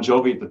with Bon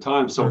Jovi at the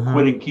time, so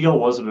quitting Keel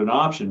wasn't an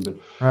option. But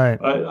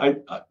right,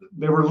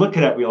 they were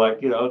looking at me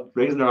like,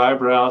 raising their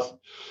eyebrows.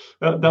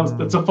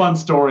 That's a fun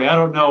story. I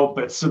don't know,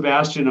 but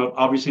Sebastian,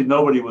 obviously,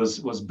 nobody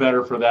was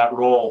better for that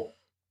role.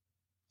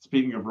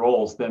 Speaking of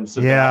roles, then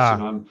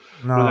Sebastian on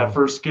that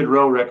first Skid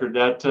Row record,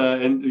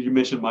 and you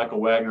mentioned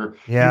Michael Wagner.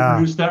 Yeah. He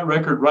produced that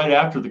record right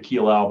after the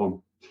Keel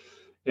album,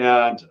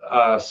 and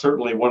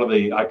certainly one of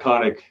the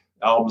iconic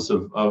albums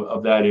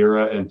of that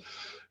era. And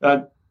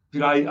I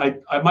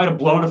might have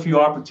blown a few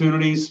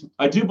opportunities.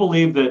 I do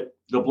believe that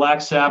the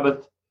Black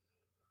Sabbath,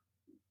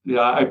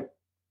 I'd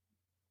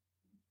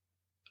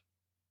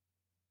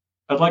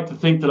like to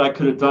think that I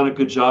could have done a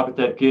good job at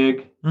that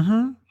gig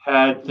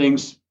had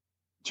things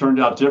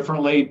turned out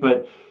differently,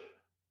 but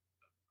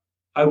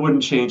I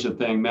wouldn't change a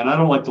thing, man. I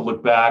don't like to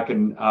look back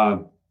and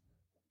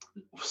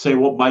say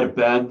what might have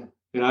been.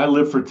 I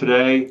live for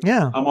today.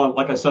 Yeah.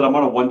 Like I said, I'm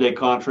on a one-day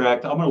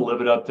contract. I'm going to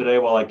live it up today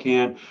while I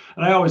can.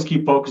 And I always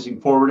keep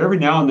focusing forward. Every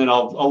now and then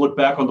I'll look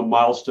back on the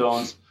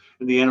milestones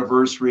and the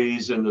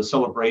anniversaries and the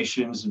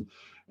celebrations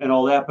and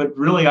all that. But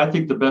really, I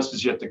think the best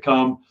is yet to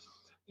come.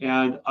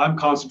 And I'm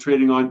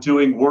concentrating on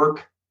doing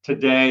work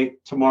today,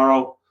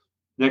 tomorrow,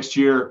 next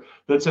year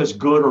that's as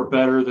good or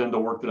better than the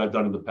work that I've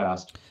done in the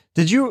past.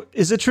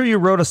 Is it true you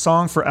wrote a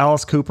song for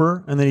Alice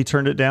Cooper and then he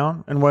turned it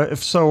down? And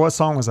if so, what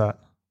song was that?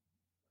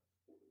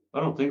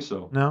 I don't think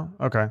so. No?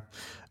 Okay.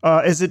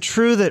 Is it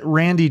true that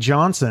Randy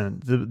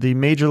Johnson, the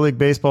Major League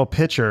Baseball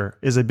pitcher,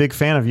 is a big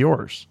fan of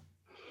yours?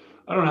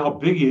 I don't know how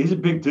big he is. He's a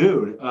big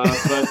dude. But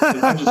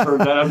I just heard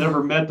that. I've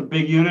never met the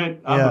big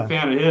unit. I'm a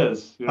fan of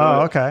his.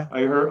 Oh, okay.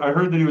 I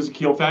heard that he was a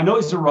Keel fan. I know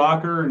he's a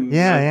rocker. And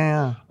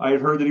yeah. I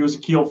had heard that he was a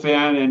Keel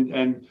fan,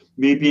 and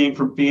me being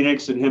from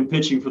Phoenix and him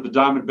pitching for the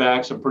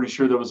Diamondbacks, I'm pretty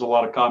sure there was a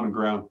lot of common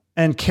ground.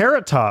 And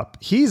Carrot Top,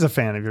 he's a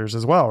fan of yours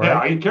as well,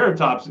 right? Yeah, Carrot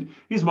Top's,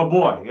 he's my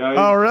boy.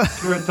 Oh, really?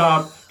 Carrot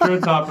Top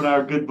and I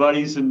are good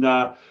buddies, and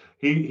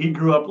he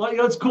grew up.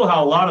 It's cool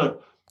how a lot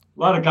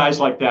of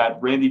guys like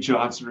that, Randy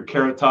Johnson or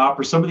Carrot Top,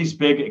 or some of these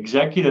big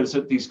executives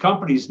at these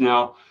companies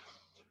now,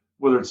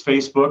 whether it's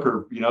Facebook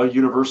or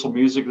Universal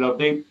Music,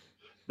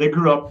 they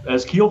grew up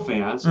as Keel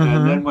fans,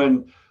 and then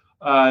when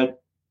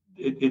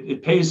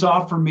it pays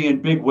off for me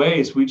in big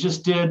ways. We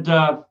just did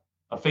a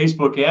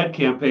Facebook ad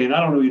campaign. I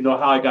don't even know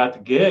how I got the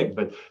gig,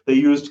 but they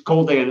used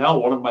 "Cold Day in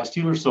Hell," one of my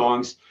Steelers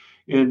songs,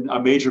 in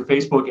a major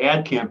Facebook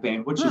ad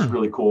campaign, which is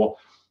really cool.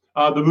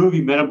 The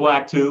movie Men in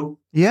Black 2.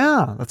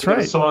 Yeah, that's right.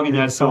 The song in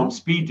that film,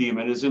 Speed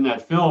Demon, is in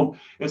that film.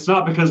 It's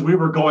not because we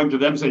were going to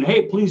them saying,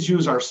 "Hey, please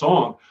use our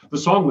song." The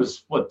song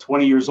was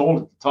 20 years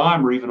old at the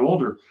time, or even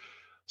older.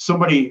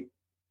 somebody,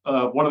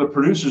 one of the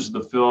producers of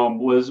the film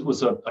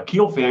was a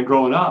Keel fan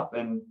growing up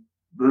and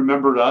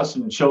remembered us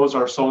and chose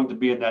our song to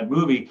be in that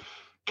movie.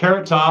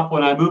 Carrot Top,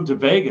 when I moved to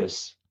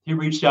Vegas, he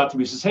reached out to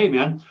me, says, "Hey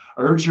man,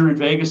 I heard you're in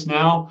Vegas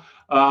now.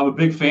 I'm a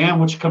big fan. Why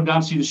don't you come down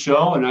and see the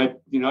show?" And I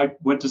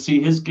went to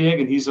see his gig,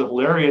 and he's a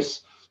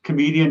hilarious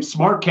comedian,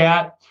 smart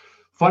cat,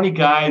 funny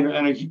guy,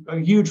 and a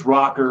huge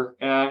rocker.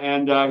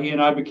 And he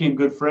and I became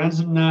good friends.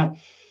 And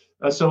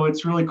so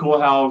it's really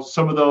cool how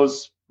some of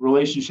those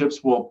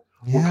relationships will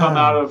come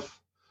out of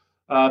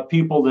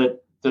people that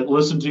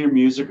listen to your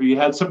music, or you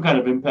had some kind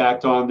of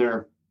impact on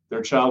their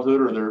childhood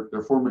or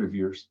their formative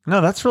years.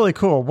 No, that's really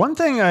cool. One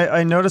thing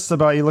I noticed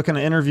about you looking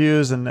at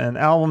interviews and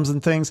albums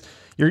and things,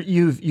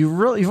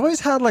 you've always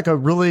had like a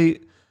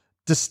really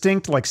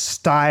distinct like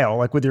style,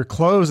 like with your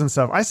clothes and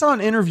stuff. I saw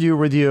an interview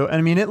with you, and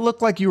I mean, it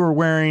looked like you were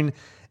wearing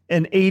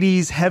an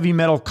 80s heavy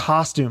metal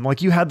costume.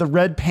 Like you had the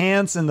red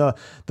pants and the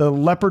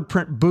leopard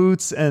print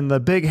boots and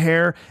the big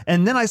hair.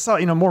 And then I saw,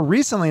 more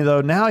recently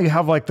though, now you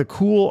have like the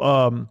cool,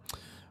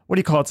 what do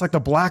you call it? It's like the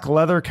black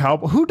leather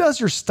cowboy. Who does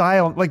your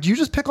style? Like, do you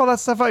just pick all that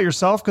stuff out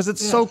yourself? Because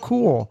it's so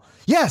cool.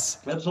 Yes,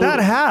 absolutely. That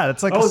hat.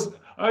 It's like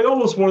I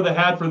almost wore the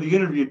hat for the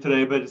interview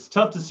today, but it's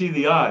tough to see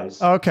the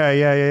eyes. Okay,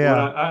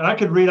 yeah. I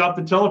could read off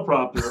the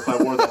teleprompter if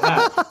I wore the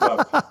hat.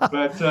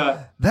 But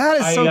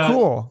that is so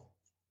cool.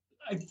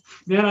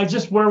 I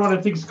just wear what I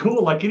think is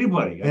cool, like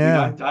anybody.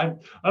 I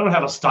don't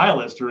have a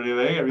stylist or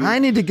anything. I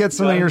need to get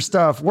some of your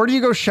stuff. Where do you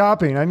go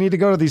shopping? I need to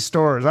go to these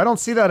stores. I don't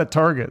see that at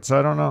Target, so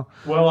I don't know.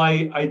 Well,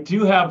 I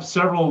do have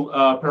several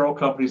apparel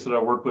companies that I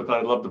work with.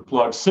 I'd love to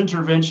plug.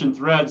 Centervention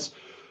Threads.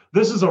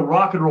 This is a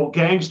rock and roll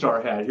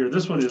gangstar hat here.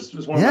 This one is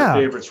one of my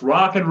favorites.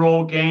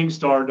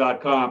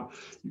 rockandrollgangstar.com.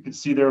 You can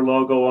see their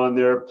logo on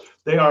there.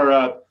 They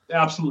are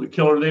absolutely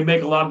killer. They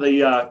make a lot of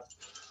the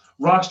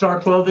rock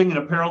star clothing and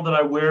apparel that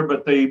I wear,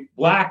 but the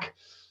black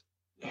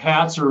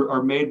hats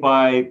are made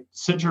by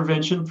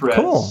Centervention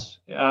Threads.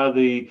 Cool.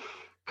 The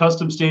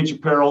custom stage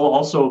apparel,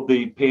 also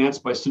the pants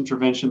by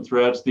Centervention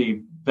Threads,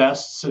 the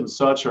vests and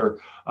such are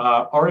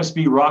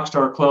RSB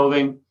Rockstar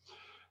clothing.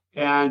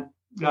 And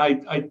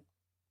I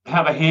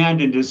have a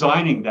hand in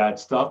designing that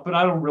stuff, but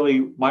I don't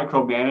really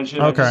micromanage it.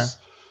 Okay.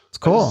 It's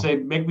cool. I just say,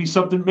 make me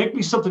something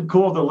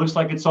cool that looks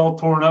like it's all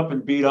torn up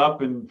and beat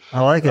up, and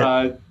I like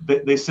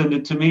it. They send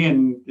it to me,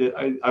 and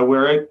I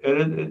wear it,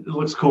 and it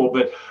looks cool.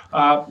 But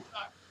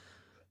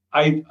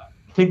I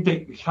think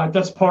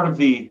that's part of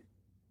the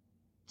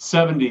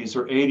 70s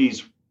or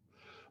 80s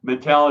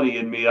mentality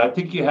in me. I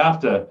think you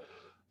have to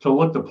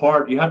look the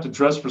part. You have to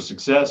dress for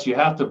success. You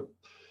have to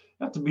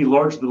be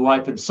larger than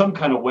life in some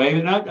kind of way.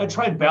 And I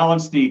try and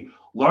balance the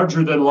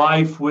larger than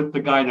life with the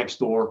guy next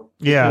door.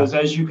 Yeah. Because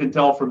as you can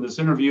tell from this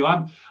interview,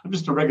 I'm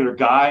just a regular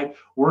guy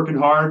working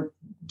hard,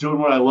 doing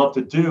what I love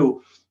to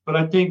do. But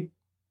I think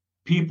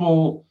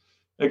people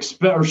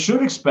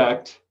should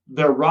expect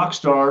their rock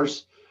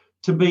stars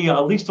to be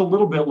at least a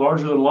little bit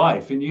larger than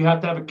life. And you have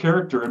to have a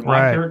character. And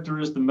my character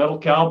is the Metal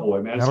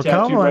Cowboy, man. It's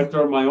tattooed right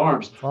there on my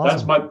arms. Awesome.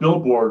 That's my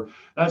billboard.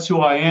 That's who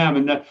I am.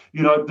 And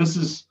this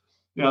is,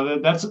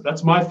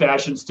 that's my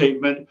fashion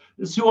statement.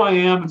 It's who I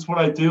am. It's what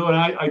I do. And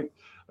I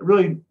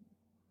really,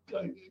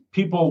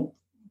 people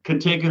can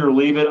take it or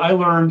leave it. I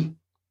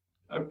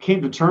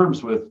came to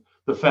terms with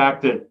the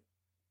fact that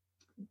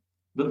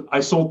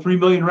I sold 3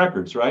 million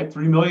records, right?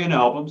 3 million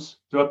albums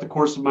throughout the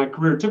course of my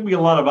career. It took me a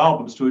lot of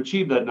albums to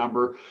achieve that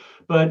number.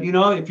 But,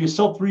 if you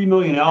sell 3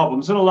 million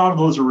albums, and a lot of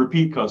those are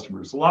repeat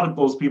customers. A lot of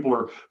those people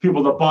are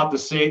people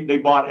that they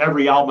bought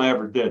every album I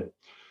ever did.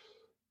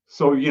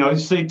 So, you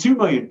say 2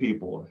 million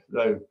people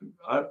that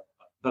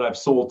I've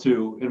sold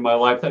to in my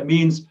life. That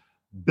means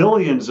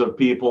billions of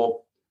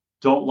people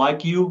don't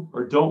like you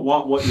or don't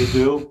want what you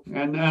do.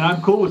 And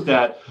I'm cool with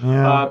that.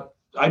 Yeah.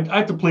 I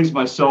have to please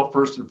myself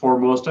first and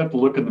foremost. I have to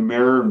look in the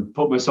mirror and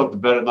put myself to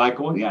bed at night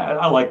going, yeah,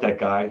 I like that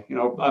guy.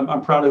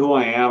 I'm proud of who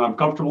I am. I'm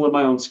comfortable in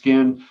my own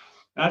skin.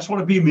 I just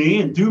want to be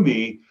me and do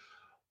me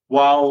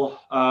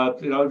while,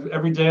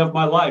 every day of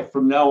my life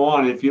from now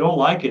on. If you don't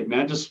like it,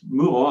 man, just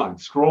move on.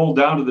 Scroll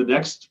down to the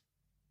next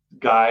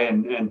guy.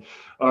 And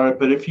all right.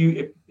 But if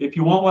you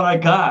want what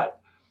I've got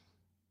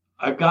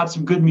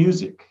some good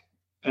music,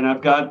 and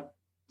I've got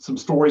some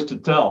stories to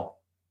tell,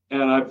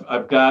 and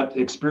I've got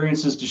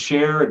experiences to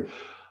share, and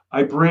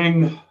I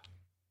bring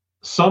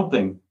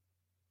something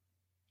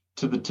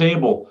to the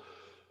table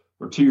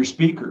or to your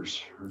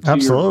speakers, or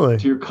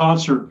to your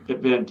concert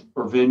event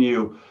or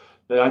venue,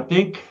 that I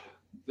think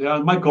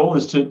my goal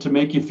is to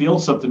make you feel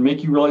something,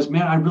 make you realize,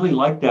 man, I really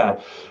like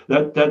that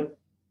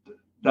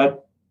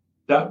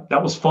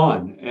was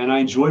fun, and I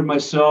enjoyed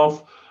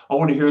myself. I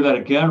want to hear that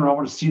again, or I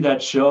want to see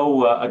that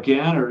show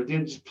again, or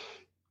just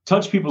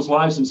touch people's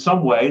lives in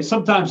some way.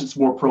 Sometimes it's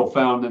more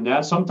profound than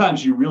that.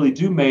 Sometimes you really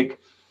do make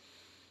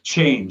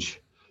change.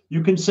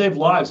 You can save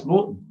lives.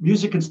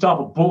 Music can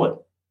stop a bullet.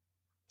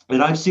 And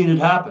I've seen it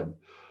happen.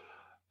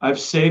 I've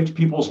saved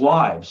people's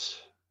lives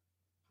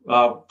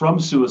from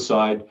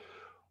suicide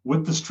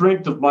with the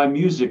strength of my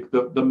music,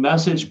 the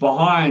message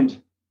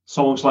behind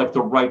songs like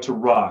The Right to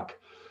Rock,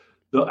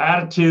 the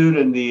attitude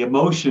and the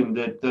emotion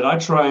that I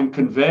try and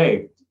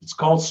convey. It's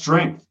called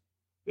strength.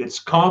 It's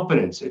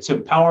confidence. It's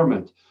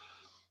empowerment.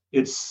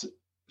 It's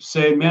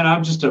saying, man,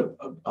 I'm just a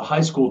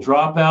high school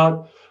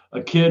dropout,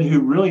 a kid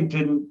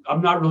who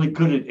I'm not really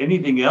good at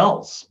anything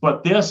else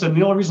but this. And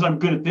the only reason I'm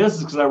good at this is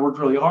because I worked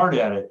really hard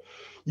at it.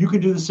 You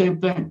can do the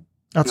same thing.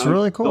 That's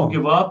really cool. Don't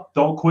give up.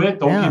 Don't quit.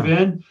 Don't give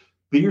in.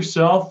 Be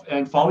yourself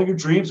and follow your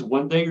dreams.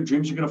 One day your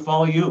dreams are going to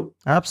follow you.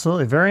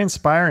 Absolutely. Very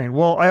inspiring.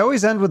 Well, I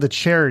always end with a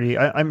charity.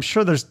 I'm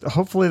sure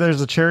hopefully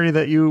there's a charity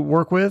that you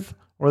work with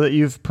or that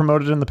you've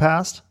promoted in the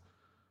past.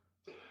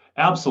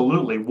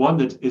 Absolutely. One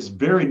that is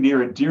very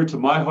near and dear to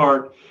my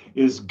heart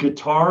is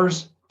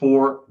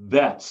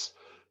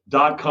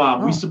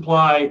guitarsforvets.com. We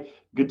supply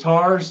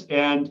guitars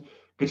and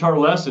guitar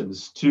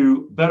lessons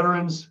to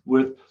veterans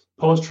with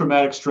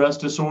post-traumatic stress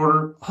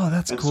disorder. Oh,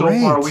 that's great. So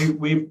far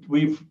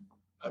we've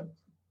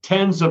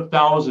tens of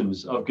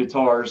thousands of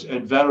guitars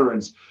and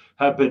veterans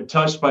have been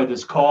touched by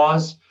this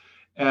cause.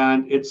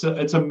 And it's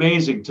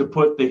amazing to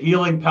put the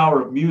healing power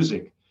of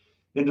music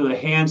into the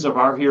hands of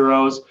our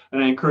heroes.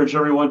 And I encourage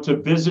everyone to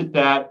visit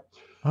that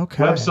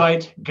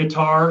website,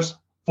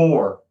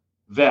 guitarsforvets.org.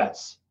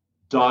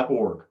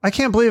 I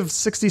can't believe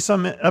 60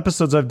 some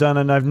episodes I've done,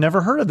 and I've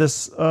never heard of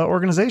this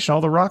organization, all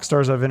the rock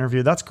stars I've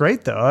interviewed. That's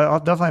great, though. I'll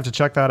definitely have to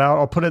check that out.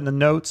 I'll put it in the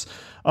notes.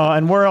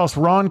 And where else?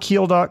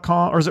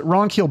 RonKeel.com, or is it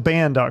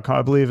RonKeelBand.com,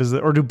 I believe,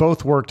 or do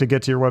both work to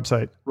get to your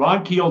website?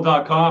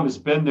 RonKeel.com has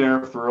been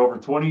there for over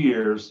 20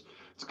 years.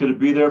 It's going to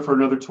be there for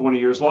another 20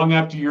 years, long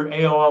after your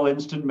AOL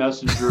Instant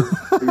Messenger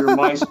or your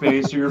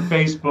MySpace or your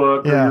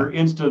Facebook or your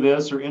Insta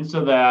this or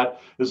Insta that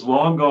is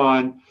long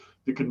gone.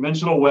 The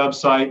conventional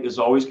website is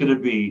always going to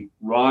be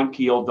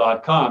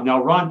RonKeel.com.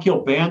 Now,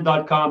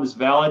 RonKeelBand.com is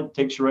valid.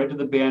 Takes you right to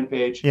the band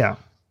page. Yeah.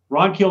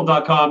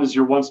 RonKeel.com is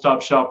your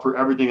one-stop shop for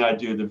everything I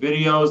do. The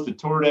videos, the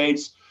tour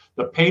dates,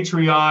 the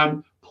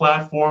Patreon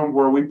platform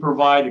where we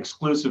provide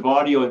exclusive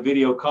audio and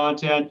video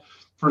content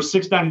for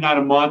 $6.99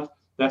 a month.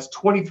 That's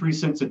 23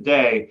 cents a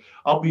day.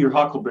 I'll be your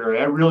Huckleberry.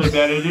 I really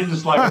bet it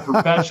is like a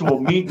perpetual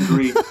meet and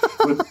greet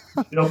with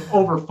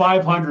over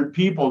 500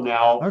 people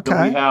now that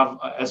we have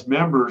as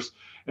members.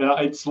 And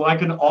it's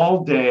like an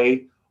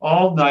all-day,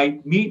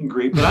 all-night meet and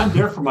greet. But I'm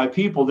there for my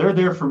people. They're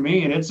there for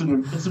me. And it's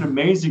an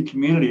amazing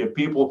community of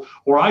people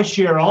where I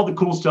share all the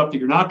cool stuff that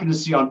you're not going to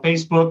see on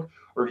Facebook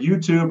or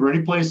YouTube or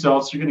any place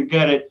else. You're going to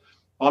get it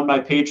on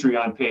my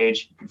Patreon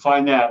page. You can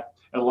find that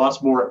and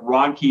lots more at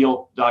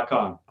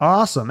RonKeel.com.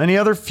 Awesome. Any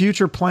other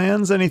future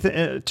plans?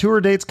 Anything? Tour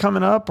dates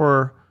coming up,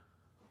 or?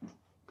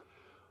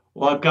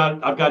 Well,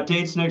 I've got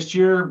dates next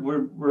year.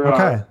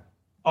 We're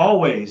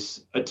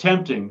always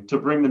attempting to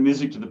bring the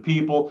music to the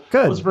people.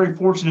 Good. I was very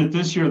fortunate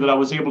this year that I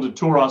was able to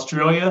tour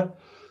Australia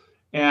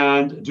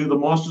and do the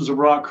Monsters of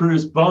Rock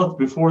cruise, both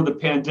before the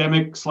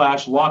pandemic /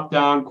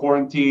 lockdown,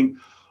 quarantine,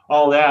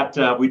 all that.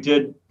 We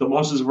did the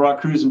Monsters of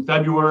Rock cruise in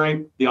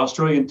February, the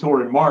Australian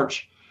tour in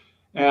March,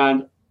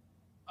 and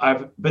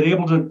I've been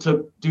able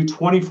to do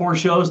 24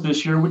 shows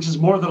this year, which is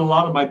more than a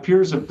lot of my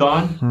peers have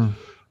done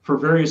for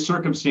various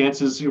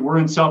circumstances. We're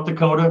in South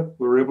Dakota.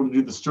 We were able to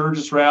do the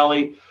Sturgis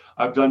Rally.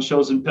 I've done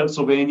shows in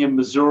Pennsylvania,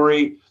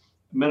 Missouri,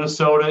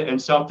 Minnesota,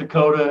 and South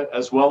Dakota,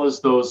 as well as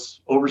those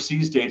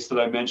overseas dates that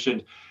I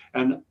mentioned.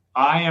 And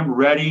I am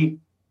ready,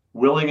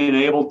 willing, and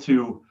able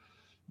to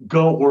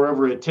go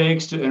wherever it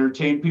takes to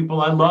entertain people.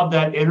 I love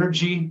that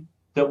energy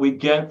that we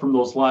get from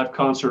those live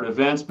concert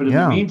events. But in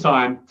the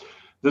meantime,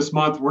 this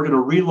month, we're going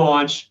to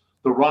relaunch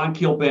the Ron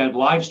Keel Band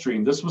live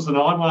stream. This was an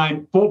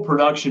online full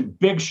production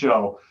big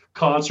show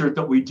concert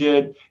that we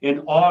did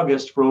in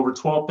August for over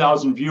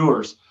 12,000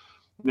 viewers.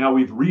 Now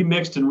we've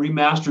remixed and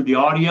remastered the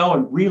audio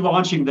and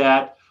relaunching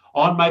that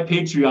on my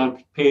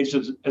Patreon page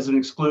as an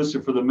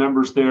exclusive for the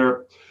members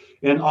there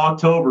in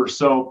October.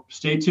 So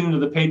stay tuned to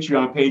the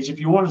Patreon page. If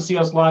you want to see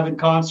us live in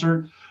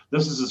concert,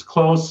 this is as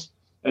close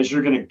as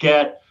you're going to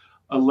get,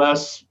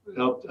 unless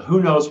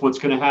who knows what's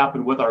going to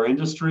happen with our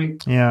industry.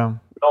 Yeah.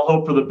 I'll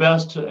hope for the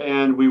best,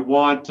 and we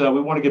want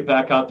to get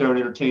back out there and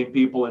entertain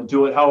people and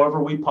do it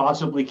however we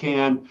possibly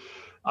can.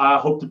 I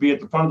hope to be at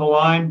the front of the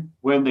line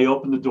when they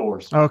open the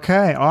doors.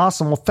 Okay,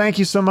 awesome. Well, thank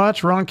you so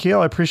much, Ron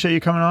Keel. I appreciate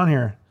you coming on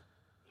here.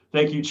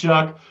 Thank you,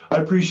 Chuck. I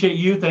appreciate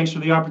you. Thanks for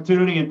the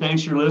opportunity, and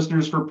thanks to your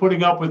listeners for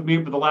putting up with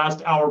me for the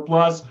last hour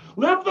plus.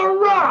 Live the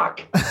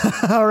rock!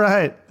 All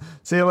right.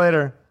 See you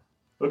later.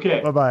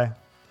 Okay. Bye-bye.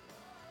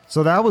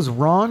 So that was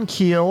Ron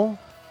Keel.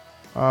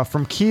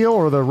 From Keel,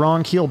 or the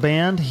Ron Keel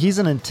Band. He's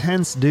an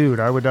intense dude.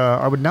 I would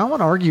not want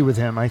to argue with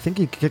him. I think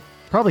he could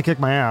probably kick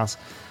my ass.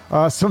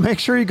 So make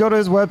sure you go to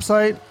his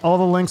website. All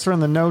the links are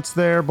in the notes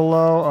there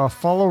below.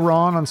 Follow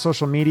Ron on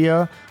social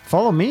media.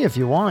 Follow me if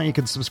you want. You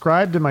can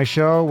subscribe to my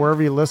show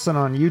wherever you listen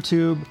on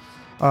YouTube.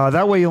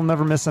 That way you'll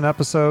never miss an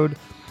episode.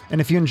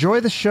 And if you enjoy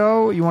the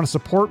show, you want to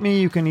support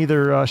me, you can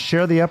either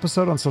share the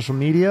episode on social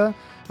media,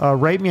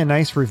 write me a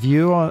nice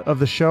review of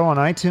the show on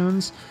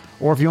iTunes,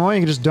 or if you want,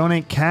 you can just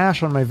donate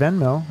cash on my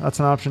Venmo. That's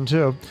an option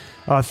too.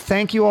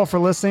 Thank you all for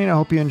listening. I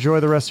hope you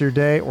enjoy the rest of your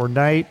day or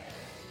night.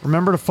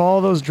 Remember to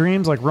follow those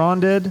dreams like Ron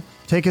did.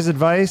 Take his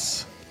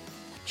advice.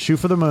 Shoot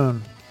for the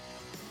moon.